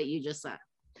thing that you just said.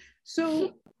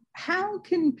 So how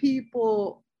can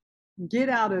people get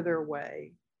out of their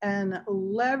way and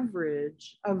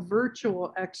leverage a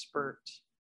virtual expert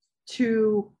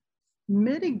to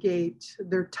mitigate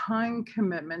their time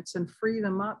commitments and free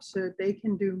them up so that they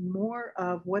can do more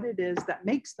of what it is that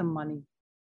makes them money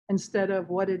instead of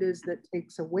what it is that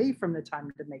takes away from the time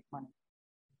to make money?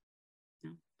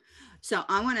 So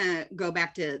I want to go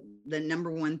back to the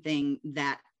number one thing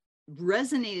that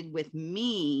resonated with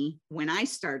me when I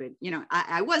started. You know,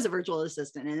 I was a virtual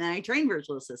assistant, and then I train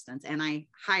virtual assistants and I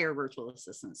hire virtual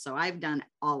assistants. So I've done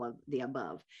all of the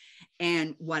above.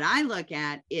 And what I look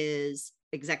at is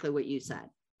exactly what you said.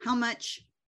 How much,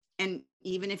 and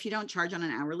even if you don't charge on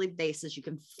an hourly basis, you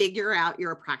can figure out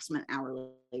your approximate hourly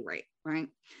rate, right?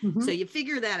 Mm-hmm. So you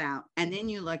figure that out, and then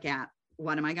you look at,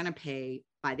 what am I going to pay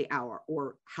by the hour,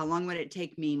 or how long would it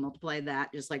take me? Multiply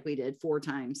that, just like we did 4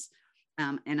 times.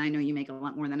 And I know you make a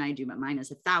lot more than I do, but mine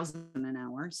is $1,000 an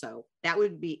hour. So that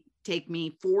would take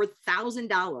me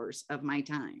 $4,000 of my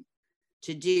time.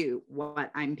 to do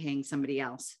what I'm paying somebody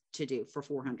else to do for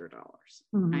 $400,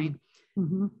 right?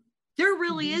 Mm-hmm. There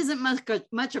really isn't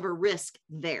much of a risk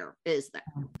there, is there?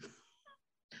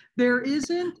 There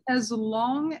isn't, as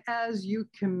long as you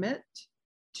commit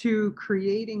to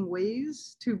creating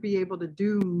ways to be able to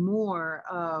do more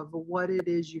of what it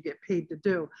is you get paid to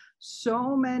do.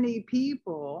 So many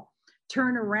people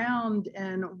turn around,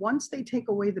 and once they take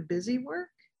away the busy work,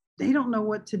 they don't know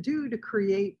what to do to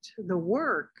create the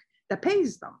work that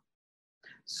pays them.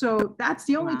 So that's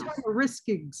the only time a risk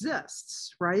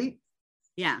exists, right?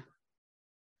 Yeah.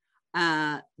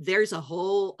 There's a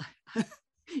whole,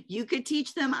 you could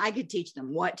teach them, I could teach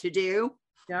them what to do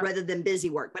rather than busy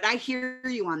work. But I hear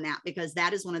you on that, because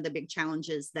that is one of the big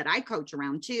challenges that I coach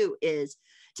around too, is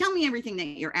tell me everything that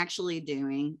you're actually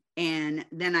doing. And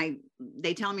then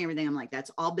they tell me everything. I'm like,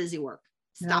 that's all busy work.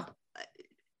 Stop.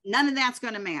 None of that's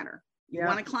going to matter. You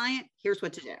want a client? Here's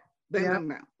what to do. Boom, boom,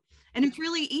 boom. And it's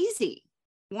really easy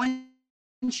once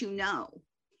you know.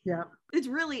 Yeah. It's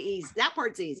really easy. That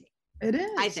part's easy. It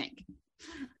is. I think.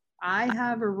 I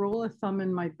have a rule of thumb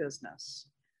in my business.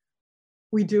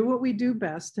 We do what we do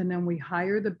best, and then we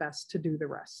hire the best to do the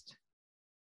rest.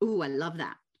 Ooh, I love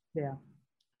that. Yeah.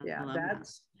 Yeah.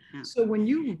 That's Yeah. So when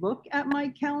you look at my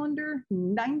calendar,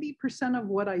 90% of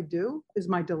what I do is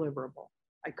my deliverable.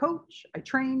 I coach, I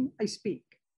train, I speak.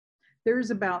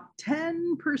 There's about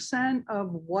 10%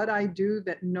 of what I do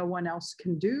that no one else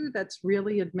can do that's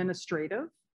really administrative,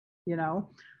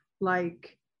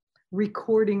 like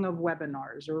recording of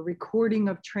webinars or recording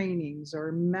of trainings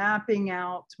or mapping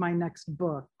out my next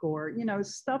book, or,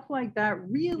 stuff like that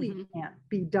really can't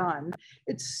be done.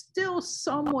 It's still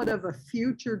somewhat of a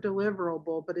future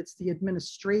deliverable, but it's the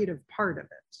administrative part of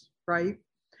it, right?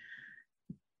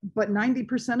 But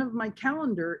 90% of my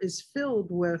calendar is filled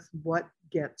with what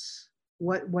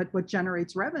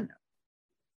generates revenue.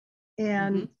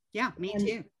 And yeah, me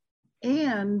too.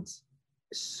 And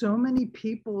so many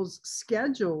people's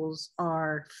schedules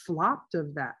are flopped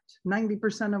of that.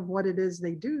 90% of what it is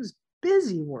they do is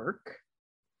busy work,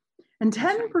 and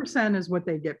 10% is what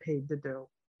they get paid to do.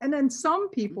 And then some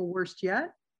people, worst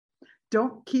yet,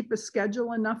 don't keep a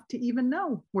schedule enough to even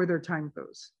know where their time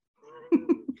goes.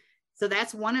 So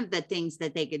that's one of the things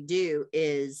that they could do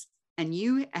is, and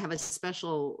you have a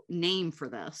special name for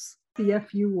this. The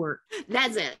FU work.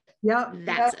 That's it. Yep.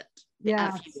 That's it. The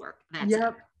Yeah. FU work. That's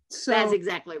it. So that's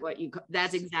exactly what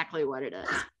it is.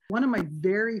 One of my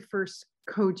very first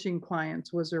coaching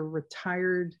clients was a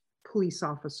retired police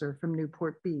officer from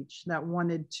Newport Beach that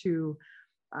wanted to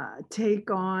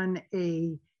take on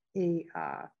a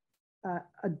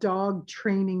dog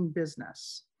training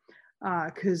business.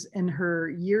 Because in her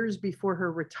years before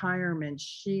her retirement,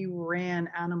 she ran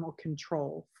animal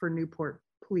control for Newport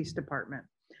Police Department.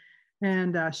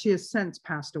 And she has since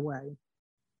passed away.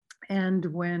 And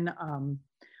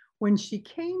when she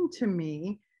came to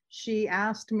me, she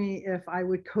asked me if I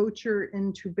would coach her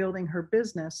into building her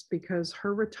business, because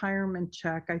her retirement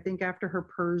check, I think after her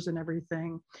PERS and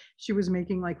everything, she was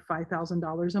making like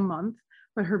 $5,000 a month,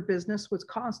 but her business was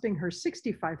costing her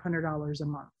 $6,500 a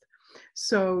month.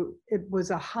 So it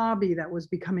was a hobby that was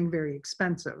becoming very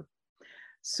expensive.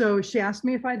 So she asked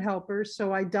me if I'd help her.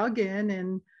 So I dug in,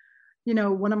 and,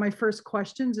 one of my first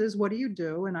questions is, what do you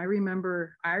do? And I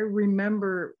remember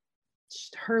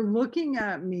her looking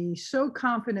at me so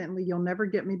confidently, you'll never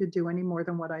get me to do any more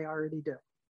than what I already do.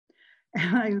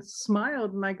 And I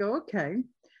smiled and I go, okay,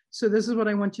 so this is what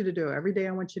I want you to do. Every day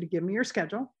I want you to give me your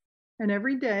schedule. And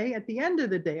every day, at the end of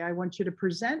the day, I want you to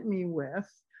present me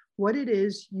with what it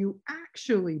is you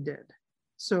actually did.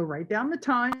 So write down the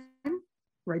time,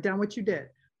 write down what you did.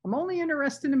 I'm only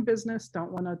interested in business.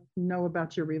 Don't want to know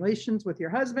about your relations with your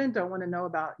husband. Don't want to know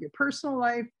about your personal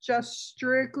life, just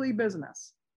strictly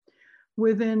business.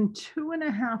 Within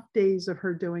 2.5 days of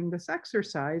her doing this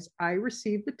exercise, I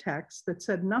received a text that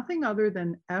said nothing other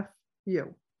than F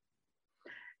you.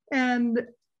 And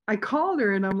I called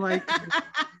her and I'm like,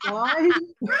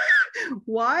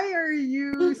 why are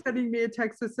you sending me a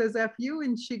text that says F you?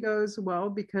 And she goes, well,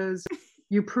 because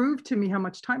you proved to me how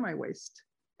much time I waste.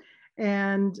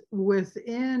 And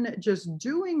within just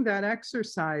doing that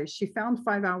exercise, she found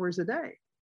 5 hours a day.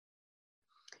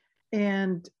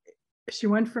 And she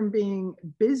went from being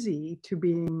busy to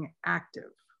being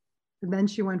active. And then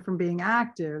she went from being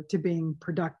active to being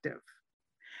productive.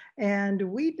 And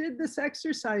we did this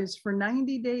exercise for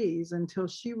 90 days until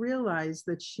she realized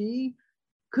that she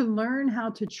could learn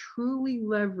how to truly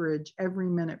leverage every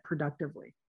minute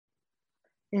productively.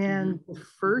 And the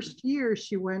first year,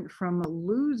 she went from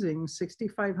losing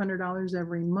 $6,500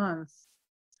 every month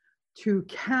to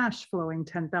cash flowing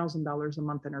 $10,000 a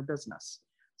month in her business.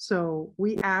 So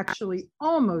we actually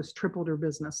almost tripled her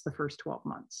business the first 12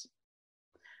 months.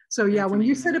 So yeah, That's when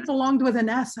you amazing. said it belonged with an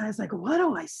S, I was like, what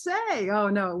do I say? Oh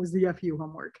no, it was the FU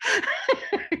homework.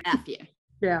 F you.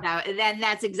 Yeah. Now, then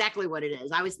that's exactly what it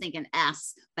is. I was thinking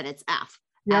S, but it's F.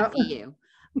 Yep. FU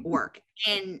work.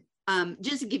 And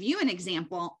just to give you an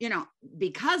example, you know,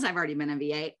 because I've already been a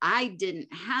VA, I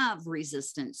didn't have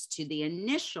resistance to the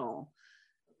initial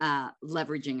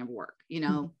leveraging of work, you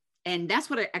know, and that's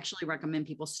what I actually recommend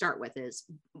people start with is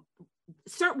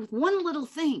start with one little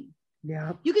thing.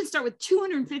 Yeah. You can start with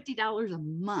 $250 a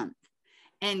month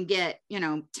and get, you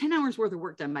know, 10 hours worth of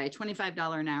work done by a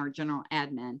 $25 an hour general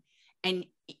admin. And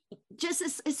just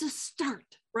it's a start,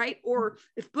 right? Or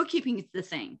if bookkeeping is the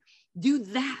thing, do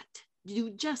that,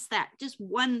 do just that, just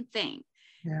one thing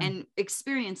and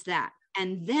experience that.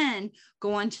 And then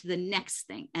go on to the next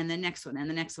thing and the next one and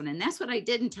the next one. And that's what I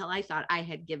did until I thought I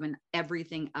had given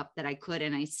everything up that I could.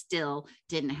 And I still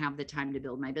didn't have the time to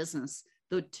build my business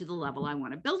to the level I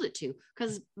want to build it to.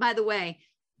 Because by the way,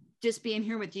 just being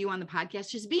here with you on the podcast,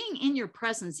 just being in your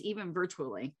presence, even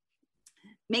virtually,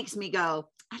 makes me go,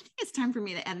 I think it's time for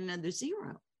me to add another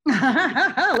zero.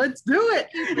 Let's do it.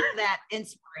 Thank you for that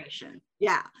inspiration.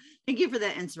 Yeah. Thank you for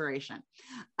that inspiration.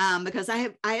 Because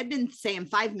I had been saying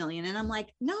 5 million and I'm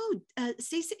like, no,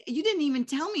 Stacey, you didn't even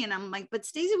tell me. And I'm like, but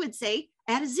Stacey would say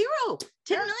add a zero,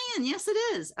 10 million. Yes, it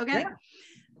is. Okay. Yeah.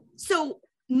 So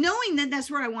knowing that that's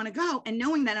where I want to go and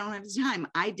knowing that I don't have the time,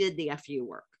 I did the FU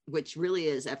work, which really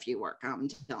is FU work. I'm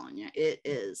telling you, it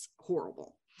is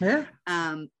horrible. Yeah.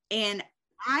 And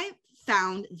I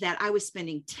found that I was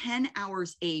spending 10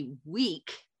 hours a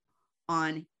week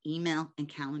on email and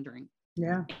calendaring.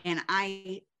 Yeah. And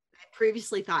I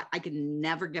previously thought I could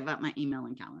never give up my email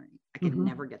and calendaring. I could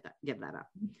never give that up.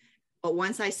 But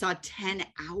once I saw 10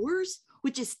 hours,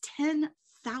 which is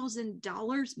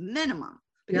 $10,000 minimum,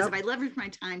 because if I leverage my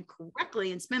time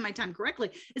correctly and spend my time correctly,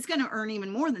 it's going to earn even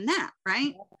more than that.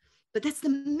 Right. But that's the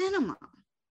minimum.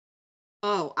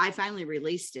 Oh, I finally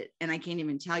released it and I can't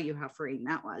even tell you how freeing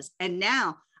that was. And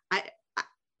now I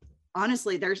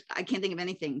honestly, I can't think of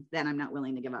anything that I'm not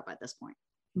willing to give up at this point.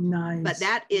 Nice. But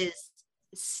that is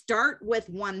start with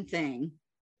one thing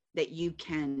that you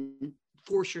can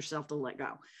force yourself to let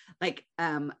go. Like,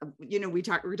 you know, we're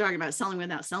talking about selling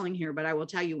without selling here, but I will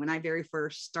tell you when I very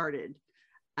first started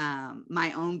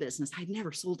my own business, I'd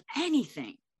never sold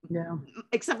anything. Yeah.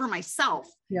 Except for myself.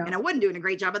 Yeah. And I wasn't doing a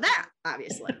great job of that,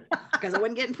 obviously, because I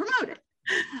wasn't getting promoted.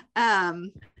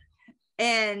 And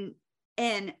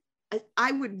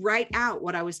I would write out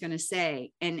what I was going to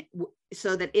say. And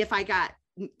so that if I got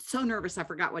so nervous, I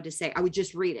forgot what to say, I would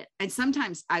just read it. And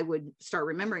sometimes I would start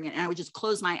remembering it and I would just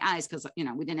close my eyes because, you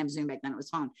know, we didn't have Zoom back then, it was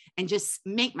phone, and just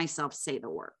make myself say the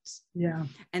words. Yeah.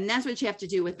 And that's what you have to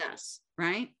do with this,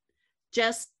 right?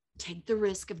 Just take the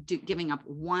risk of giving up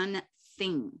one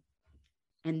thing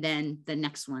and then the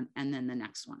next one and then the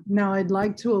next one. Now I'd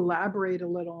like to elaborate a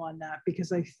little on that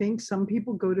because I think some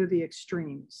people go to the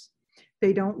extremes.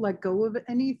 They don't let go of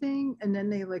anything and then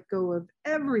they let go of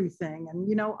everything. And,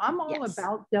 you know, I'm all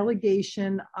about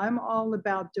delegation. I'm all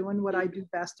about doing what I do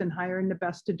best and hiring the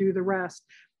best to do the rest.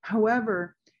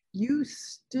 However, you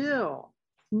still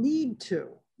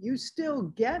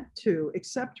get to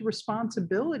accept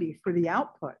responsibility for the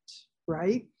output,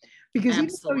 right? Because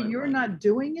Absolutely. even though you're not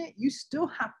doing it, you still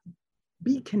have to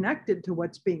be connected to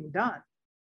what's being done.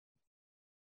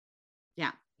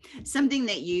 Yeah. Something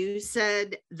that you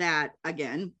said that,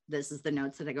 again, this is the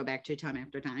notes that I go back to time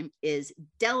after time, is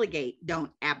delegate,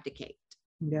 don't abdicate.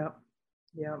 Yep.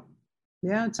 Yep.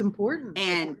 Yeah, it's important.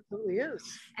 And it really is.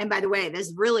 And by the way,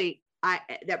 that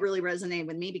really resonated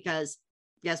with me because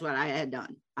guess what I had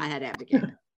done? I had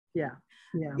abdicated. Yeah.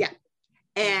 Yeah. Yeah.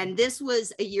 And this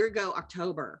was a year ago,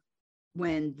 October,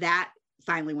 when that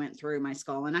finally went through my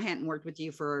skull. And I hadn't worked with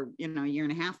you for, you know, a year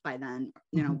and a half by then,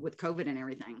 you know, with COVID and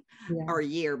everything, or a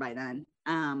year by then,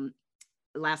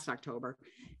 last October,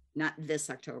 not this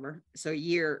October. So a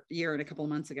year and a couple of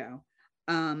months ago.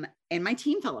 And my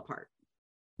team fell apart.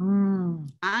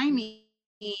 I mean,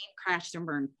 crashed and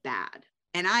burned bad.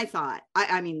 And I thought,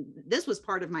 I mean, this was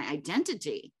part of my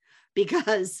identity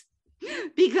because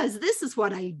this is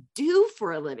what I do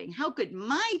for a living. How could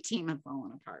my team have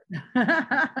fallen apart?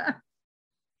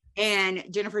 And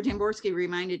Jennifer Tamborski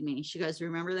reminded me, she goes,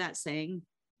 remember that saying,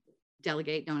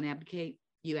 delegate, don't abdicate?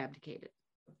 You abdicated.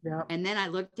 Yeah. And then I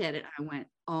looked at it and I went,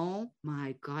 oh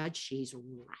my God, she's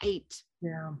right.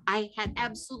 Yeah. I had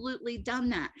absolutely done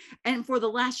that. And for the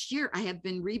last year, I have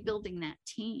been rebuilding that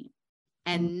team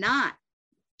and not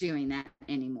doing that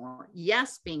anymore.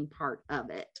 Yes, being part of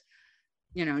it.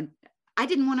 You know, I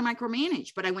didn't want to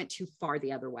micromanage, but I went too far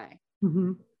the other way.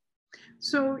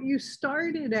 So you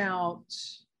started out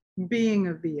being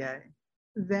a VA,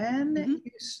 then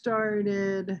you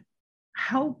started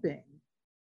helping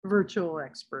virtual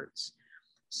experts.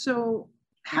 So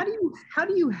how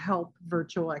do you help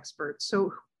virtual experts?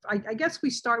 So I guess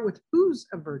we start with who's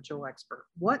a virtual expert?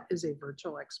 What is a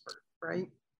virtual expert, right?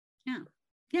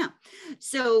 Yeah.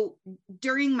 So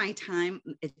during my time,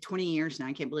 20 years now,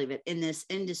 I can't believe it, in this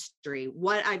industry,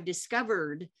 what I've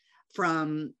discovered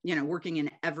from, working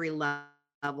in every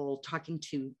level, talking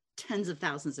to tens of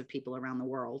thousands of people around the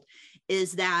world,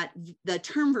 is that the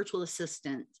term virtual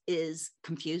assistant is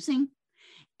confusing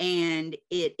and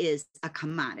it is a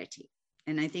commodity.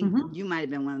 And I think you might have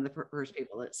been one of the first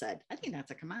people that said, I think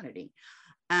that's a commodity.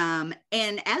 And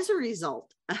as a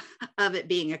result of it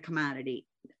being a commodity,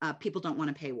 people don't want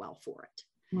to pay well for it.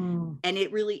 And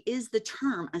it really is the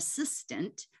term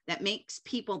assistant that makes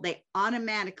people,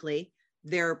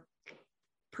 their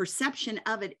perception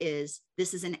of it is,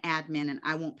 this is an admin and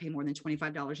I won't pay more than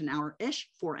 $25 an hour-ish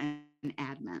for an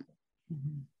admin.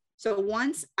 So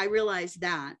once I realized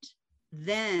that,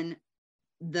 then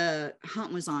the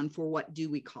hunt was on for what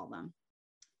do we call them?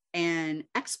 And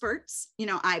experts,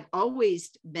 I've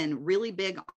always been really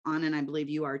big on, and I believe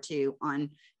you are too, on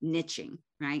niching,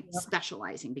 right? Yep.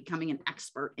 Specializing, becoming an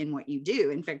expert in what you do.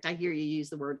 In fact, I hear you use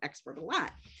the word expert a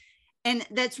lot. And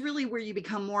that's really where you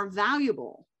become more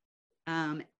valuable,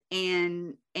 and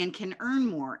can earn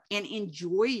more and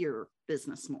enjoy your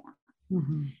business more.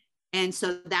 And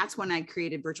so that's when I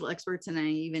created Virtual Experts, and I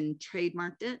even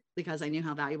trademarked it because I knew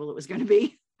how valuable it was going to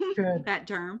be, that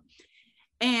term.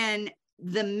 And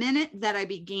the minute that I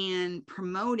began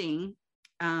promoting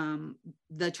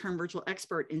the term virtual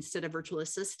expert instead of virtual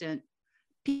assistant,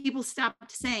 people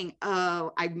stopped saying,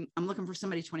 oh, I'm looking for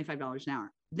somebody $25 an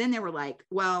hour. Then they were like,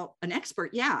 well, an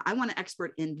expert. Yeah, I want an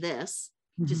expert in this.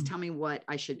 Just tell me what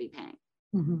I should be paying.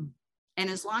 And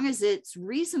as long as it's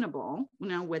reasonable,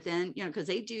 within, because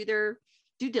they do their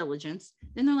due diligence,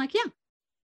 then they're like, yeah.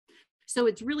 So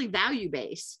it's really value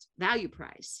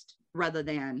priced, rather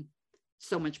than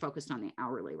so much focused on the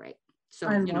hourly rate. So,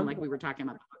 like we were talking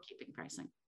about bookkeeping pricing.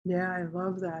 Yeah, I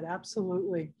love that.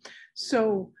 Absolutely.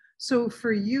 So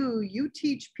for you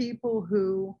teach people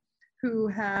who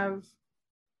have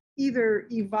either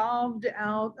evolved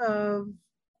out of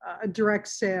direct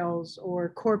sales or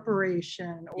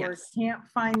corporation, or can't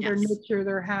find their niche or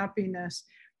their happiness.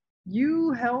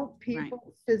 You help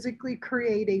people physically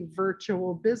create a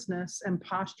virtual business and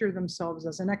posture themselves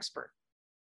as an expert.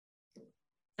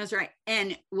 That's right.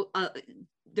 And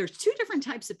there's two different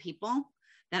types of people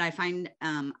that I find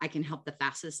I can help the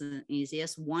fastest and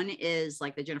easiest. One is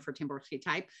like the Jennifer Tamborski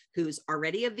type, who's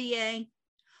already a VA,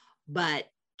 but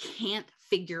can't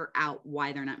figure out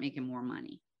why they're not making more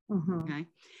money. Okay.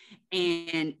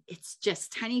 And it's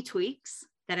just tiny tweaks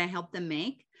that I help them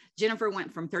make. Jennifer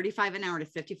went from $35 an hour to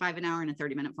 $55 an hour in a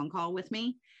 30-minute phone call with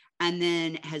me, and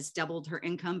then has doubled her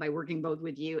income by working both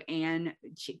with you. And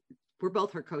we're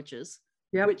both her coaches,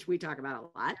 which we talk about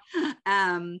a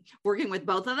lot. Working with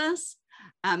both of us,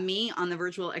 me on the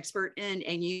virtual expert end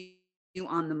and you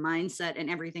on the mindset and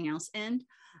everything else end.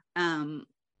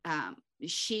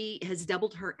 She has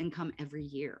doubled her income every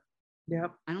year.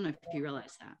 Yep. I don't know if you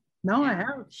realize that. No, I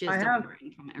have. I have.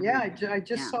 I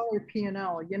just saw her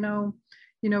P&L.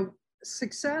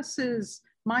 Success is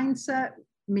mindset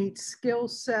meets skill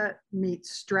set,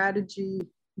 meets strategy,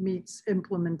 meets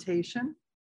implementation.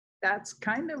 That's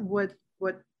kind of what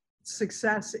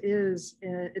success is.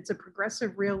 It's a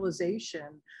progressive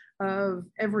realization of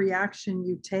every action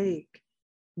you take,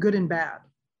 good and bad,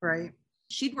 right?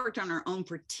 She'd worked on her own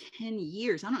for 10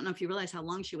 years. I don't know if you realize how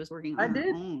long she was working on her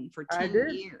own for 10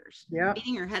 years,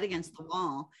 beating her head against the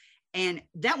wall. And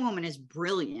that woman is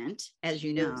brilliant, as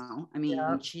you know. I mean,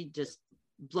 she just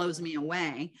blows me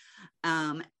away.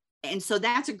 And so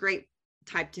that's a great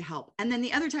type to help. And then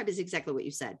the other type is exactly what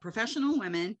you said, professional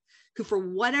women who, for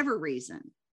whatever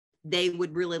reason, they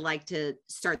would really like to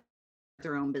start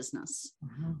their own business.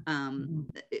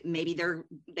 Maybe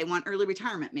they want early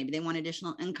retirement. Maybe they want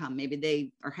additional income. Maybe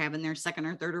they are having their second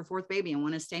or third or fourth baby and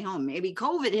want to stay home. Maybe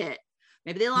COVID hit.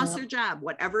 Maybe they lost their job.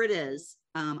 Whatever it is,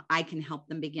 I can help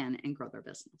them begin and grow their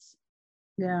business.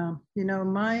 Yeah.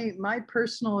 My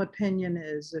personal opinion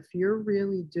is, if you're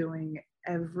really doing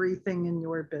everything in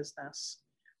your business,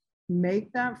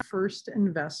 make that first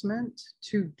investment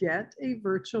to get a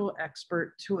virtual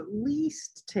expert to at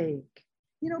least take,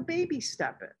 baby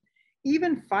step it.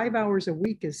 Even 5 hours a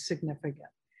week is significant,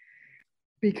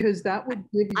 because that would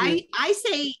give you. I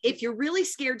say, if you're really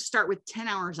scared, start with 10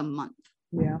 hours a month.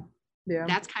 Yeah.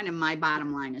 That's kind of my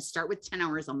bottom line, is start with 10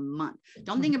 hours a month.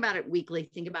 Don't think about it weekly,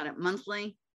 think about it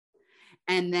monthly.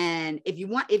 And then if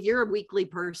you're a weekly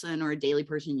person or a daily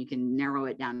person, you can narrow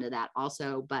it down to that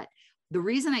also. But the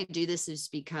reason I do this is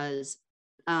because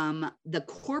the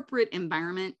corporate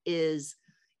environment is,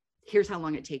 here's how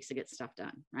long it takes to get stuff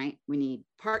done, right? We need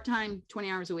part-time, 20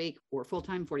 hours a week, or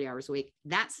full-time, 40 hours a week.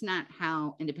 That's not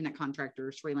how independent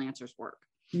contractors, freelancers work.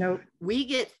 Nope. We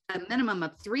get a minimum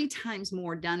of 3 times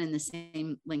more done in the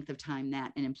same length of time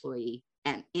that an employee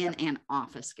in an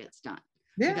office gets done.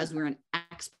 Yeah. Because we're an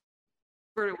expert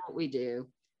at what we do,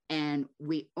 and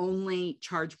we only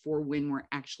charge for when we're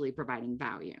actually providing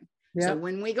value. Yep. So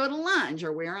when we go to lunch,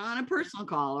 or we're on a personal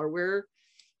call, or we're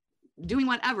doing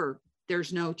whatever,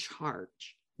 there's no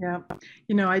charge. Yeah.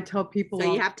 I tell people.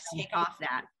 So you have to take off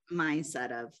that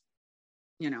mindset of,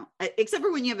 except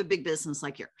for when you have a big business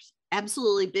like yours.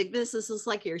 Absolutely. Big businesses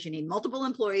like yours, you need multiple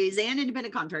employees and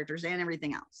independent contractors and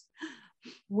everything else.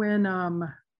 When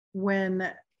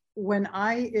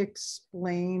I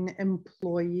explain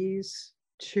employees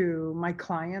to my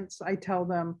clients, I tell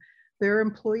them there are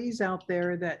employees out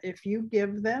there that if you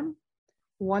give them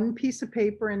one piece of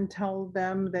paper and tell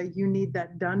them that you need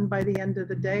that done by the end of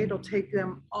the day, it'll take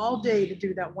them all day to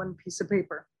do that one piece of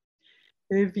paper.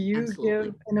 If you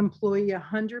give an employee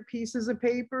 100 pieces of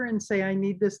paper and say, I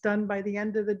need this done by the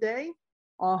end of the day,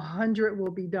 100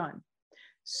 will be done.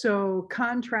 So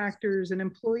contractors and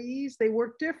employees, they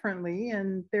work differently,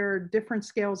 and there are different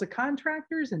scales of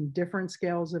contractors and different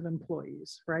scales of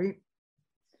employees, right?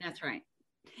 That's right.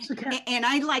 So and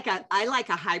I like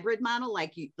a hybrid model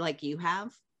like you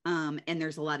have. And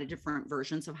there's a lot of different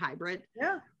versions of hybrid.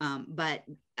 Yeah. But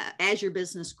as your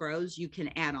business grows, you can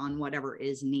add on whatever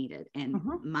is needed and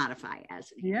modify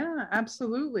as needed. Yeah,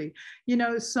 absolutely.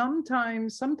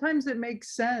 Sometimes it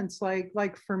makes sense.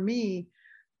 Like for me,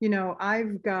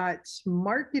 I've got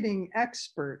marketing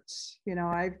experts,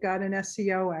 I've got an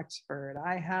SEO expert.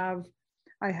 I have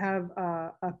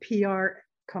a PR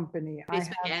company.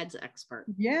 Facebook ads expert.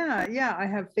 Yeah. I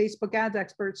have Facebook ads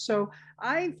experts. So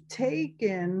I've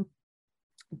taken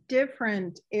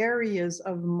different areas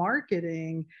of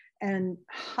marketing and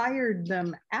hired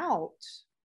them out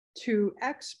to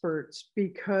experts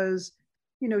because,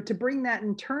 to bring that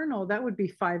internal, that would be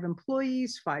 5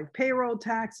 employees, 5 payroll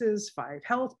taxes, 5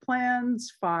 health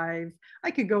plans, 5,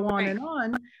 I could go on and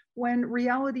on, when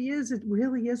reality is it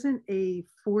really isn't a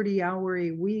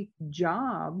 40-hour-a-week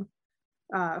job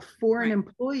for an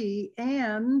employee,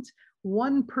 and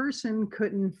one person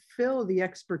couldn't fill the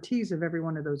expertise of every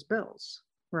one of those bills,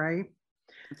 right?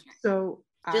 So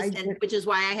which is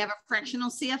why I have a fractional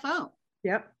CFO.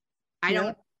 Yep. I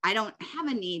don't have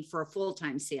a need for a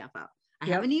full-time CFO. I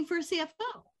have a need for a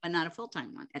CFO, but not a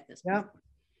full-time one at this point.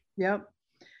 Yep.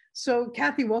 So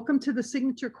Kathy, welcome to the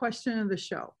signature question of the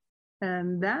show.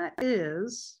 And that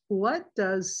is, what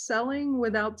does selling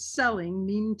without selling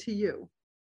mean to you?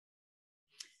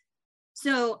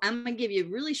 So I'm going to give you a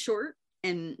really short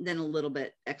and then a little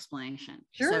bit explanation.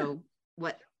 Sure. So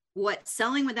what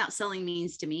selling without selling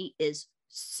means to me is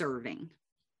serving.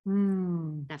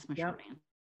 That's my short answer.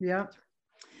 Yep.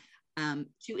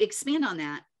 To expand on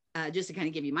that, just to kind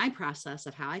of give you my process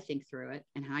of how I think through it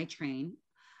and how I train,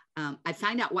 I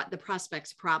find out what the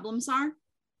prospect's problems are,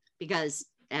 because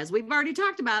as we've already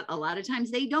talked about, a lot of times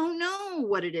they don't know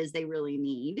what it is they really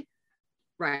need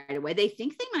right away. They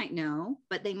think they might know,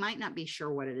 but they might not be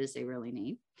sure what it is they really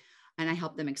need. And I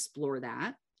help them explore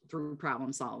that through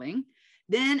problem solving.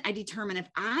 Then I determine if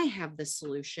I have the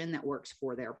solution that works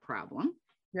for their problem.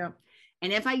 Yeah.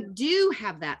 And if I do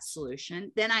have that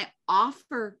solution, then I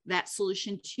offer that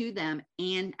solution to them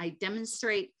and I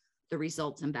demonstrate the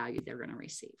results and value they're going to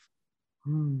receive.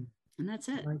 And that's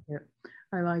it.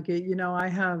 I like it. I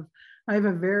have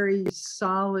a very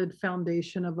solid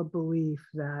foundation of a belief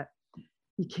that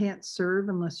you can't serve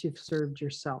unless you've served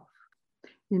yourself.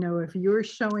 If you're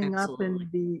showing up in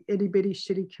the itty bitty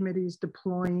shitty committees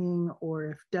deploying, or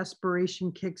if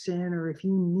desperation kicks in, or if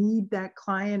you need that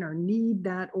client or need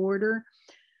that order,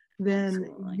 then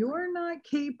you're not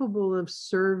capable of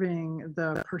serving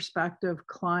the prospective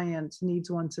client's needs,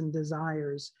 wants, and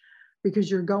desires, because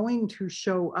you're going to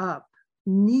show up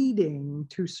needing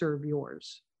to serve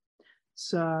yours.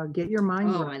 So get your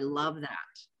mind right. I love that.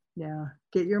 Yeah,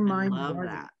 get your mind right. I love right.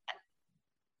 that.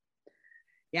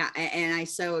 Yeah, and I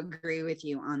so agree with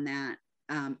you on that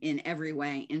in every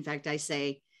way. In fact, I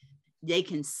say they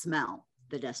can smell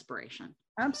the desperation.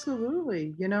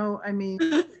 Absolutely.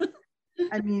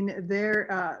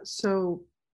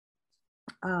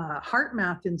 Heart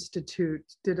Math Institute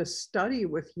did a study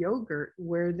with yogurt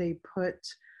where they put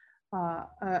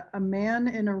a man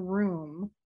in a room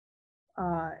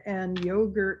and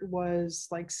yogurt was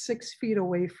like 6 feet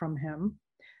away from him.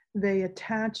 They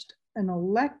attached an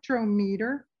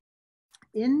electrometer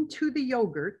into the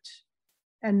yogurt,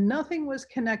 and nothing was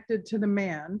connected to the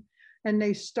man. And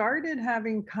they started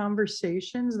having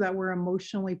conversations that were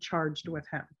emotionally charged with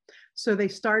him. So they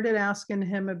started asking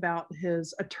him about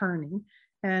his attorney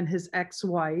and his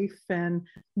ex-wife, and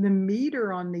the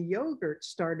meter on the yogurt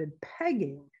started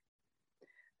pegging,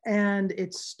 and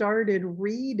it started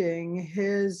reading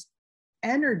his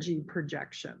energy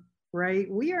projection, right?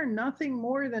 We are nothing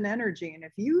more than energy. And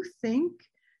if you think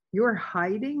you're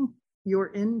hiding your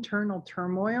internal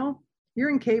turmoil, you're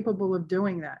incapable of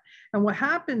doing that. And what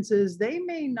happens is they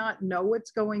may not know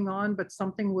what's going on, but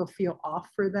something will feel off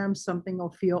for them. Something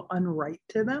will feel unright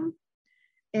to them.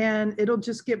 And it'll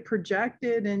just get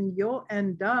projected, and you'll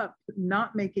end up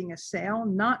not making a sale,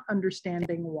 not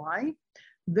understanding why.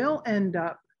 They'll end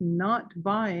up not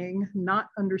buying, not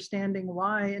understanding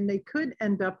why, and they could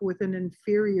end up with an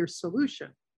inferior solution.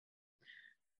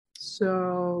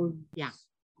 So yeah,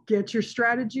 get your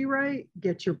strategy right,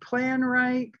 get your plan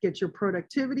right, get your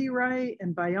productivity right,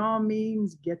 and by all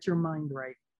means, get your mind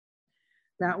right.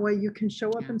 That way you can show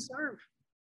up and serve.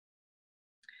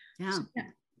 Yeah. So,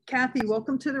 Kathy,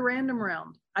 welcome to the random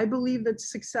round. I believe that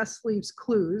success leaves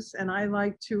clues, and I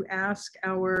like to ask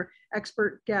our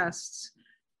expert guests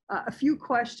a few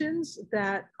questions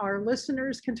that our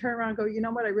listeners can turn around and go, you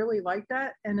know what, I really like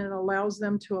that. And it allows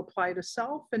them to apply to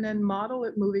self and then model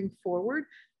it moving forward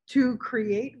to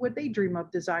create what they dream of,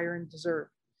 desire, and deserve.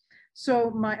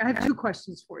 So I have two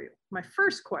questions for you. My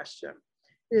first question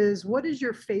is, what is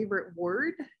your favorite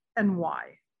word and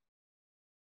why?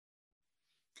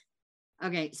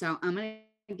 Okay, so I'm going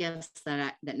to guess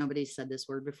that nobody said this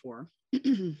word before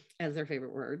as their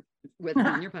favorite word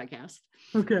on your podcast.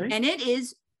 Okay. And it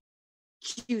is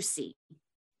juicy.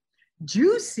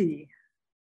 Juicy.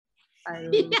 I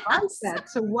like that.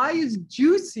 So why is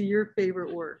juicy your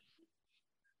favorite word?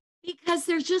 Because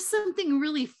there's just something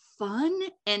really fun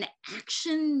and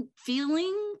action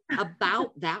feeling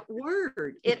about that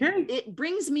word. It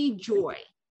brings me joy.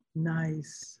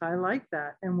 Nice. I like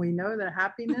that. And we know that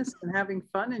happiness and having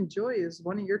fun and joy is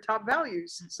one of your top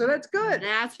values. So that's good.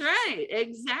 That's right.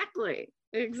 Exactly.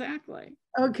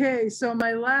 Okay. So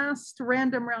my last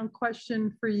random round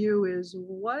question for you is,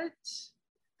 what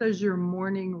does your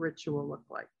morning ritual look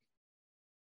like?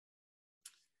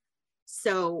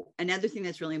 So another thing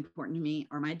that's really important to me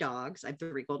are my dogs. I have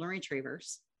 3 golden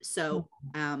retrievers. So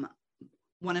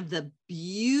one of the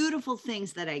beautiful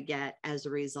things that I get as a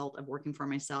result of working for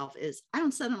myself is I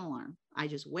don't set an alarm. I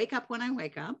just wake up when I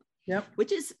wake up. Yep.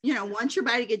 Which is, once your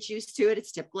body gets used to it,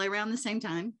 it's typically around the same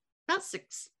time, about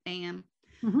 6 a.m.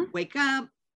 Mm-hmm. Wake up,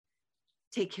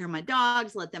 take care of my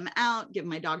dogs, let them out, give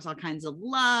my dogs all kinds of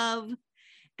love.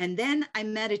 And then I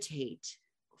meditate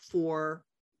for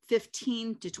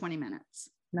 15 to 20 minutes.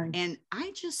 Nice. And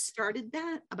I just started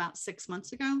that about 6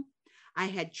 months ago. I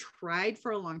had tried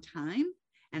for a long time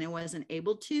and I wasn't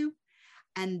able to.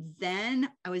 And then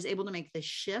I was able to make the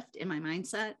shift in my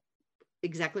mindset,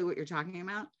 exactly what you're talking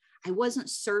about. I wasn't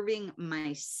serving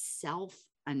myself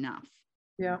enough.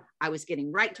 Yeah. I was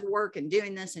getting right to work and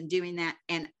doing this and doing that.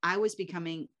 And I was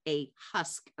becoming a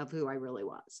husk of who I really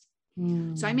was.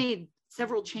 So I made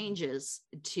several changes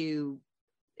to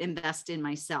invest in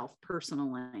myself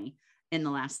personally in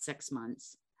the last 6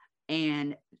 months,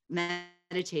 and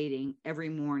meditating every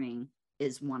morning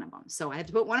is one of them. So I have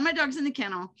to put one of my dogs in the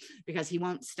kennel because he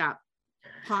won't stop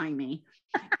pawing me.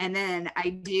 And then I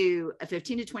do a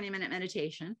 15 to 20 minute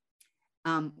meditation.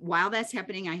 While that's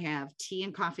happening, I have tea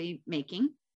and coffee making.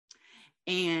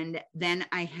 And then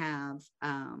I have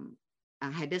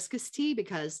a hibiscus tea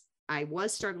because I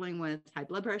was struggling with high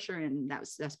blood pressure, and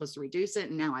that's supposed to reduce it.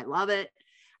 And now I love it.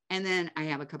 And then I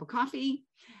have a cup of coffee,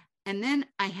 and then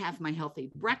I have my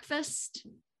healthy breakfast.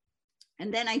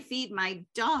 And then I feed my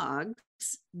dogs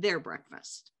their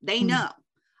breakfast. They know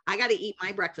I got to eat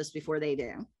my breakfast before they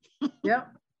do.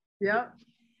 Yep.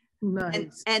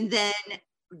 Nice. And then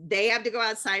they have to go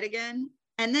outside again.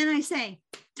 And then I say,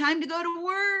 time to go to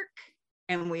work.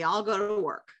 And we all go to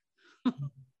work.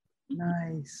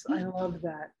 Nice. I love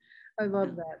that.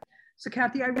 So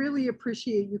Kathy, I really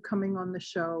appreciate you coming on the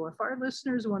show. If our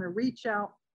listeners want to reach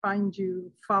out, find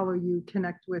you, follow you,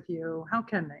 connect with you, how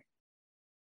can they?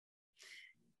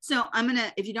 So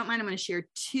if you don't mind, I'm going to share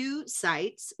 2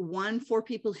 sites, one for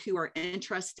people who are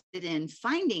interested in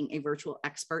finding a virtual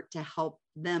expert to help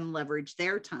them leverage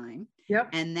their time. Yep.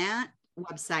 And that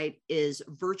website is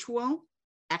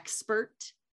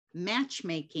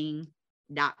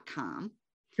virtualexpertmatchmaking.com.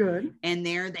 Good. And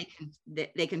there they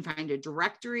can find a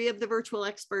directory of the virtual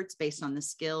experts based on the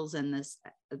skills and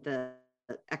their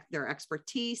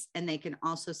expertise. And they can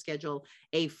also schedule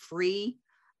a free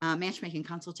matchmaking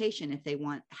consultation if they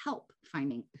want help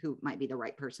finding who might be the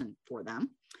right person for them.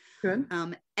 Good.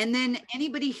 And then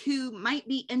anybody who might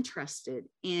be interested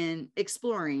in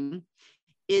exploring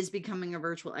is becoming a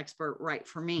virtual expert right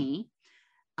for me,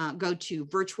 go to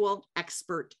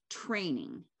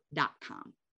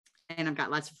virtualexperttraining.com. And I've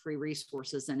got lots of free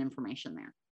resources and information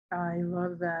there. I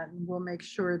love that. We'll make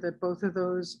sure that both of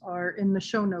those are in the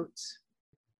show notes.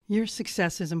 Your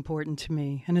success is important to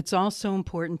me, and it's also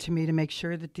important to me to make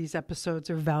sure that these episodes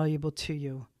are valuable to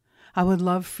you. I would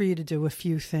love for you to do a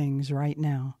few things right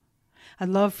now. I'd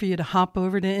love for you to hop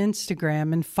over to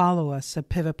Instagram and follow us at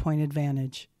Pivot Point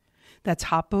Advantage. That's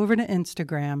hop over to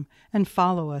Instagram and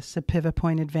follow us at Pivot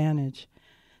Point Advantage.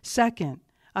 Second,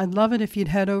 I'd love it if you'd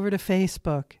head over to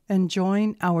Facebook and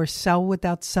join our Sell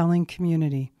Without Selling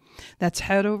community. That's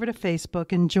head over to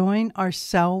Facebook and join our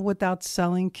Sell Without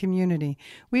Selling community.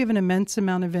 We have an immense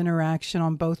amount of interaction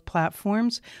on both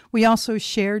platforms. We also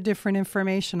share different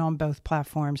information on both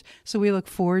platforms, so we look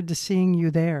forward to seeing you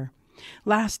there.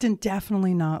 Last and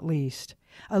definitely not least,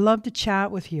 I love to chat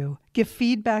with you, give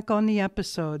feedback on the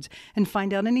episodes, and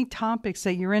find out any topics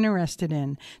that you're interested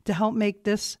in to help make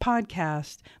this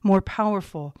podcast more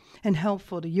powerful and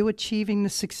helpful to you achieving the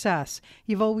success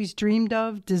you've always dreamed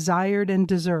of, desired, and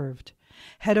deserved.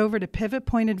 Head over to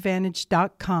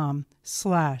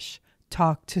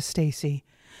pivotpointadvantage.com/talk to Stacy.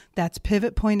 That's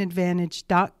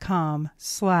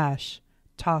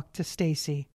pivotpointadvantage.com/talk to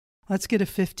Stacy. Let's get a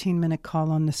 15-minute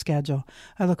call on the schedule.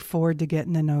 I look forward to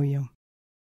getting to know you.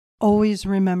 Always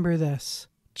remember this: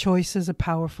 choice is a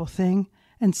powerful thing,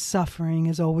 and suffering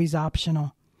is always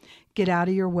optional. Get out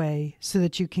of your way so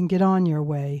that you can get on your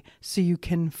way, so you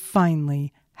can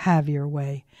finally have your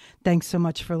way. Thanks so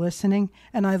much for listening,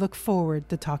 and I look forward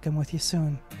to talking with you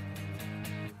soon.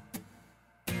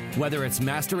 Whether it's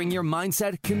mastering your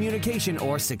mindset, communication,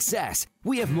 or success,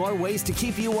 we have more ways to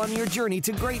keep you on your journey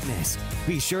to greatness.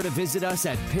 Be sure to visit us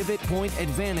at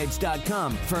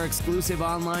pivotpointadvantage.com for exclusive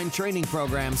online training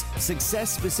programs,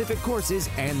 success-specific courses,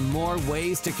 and more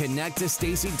ways to connect to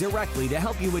Stacy directly to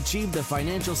help you achieve the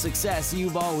financial success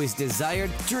you've always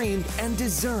desired, dreamed, and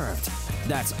deserved.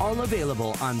 That's all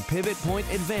available on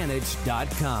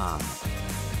pivotpointadvantage.com.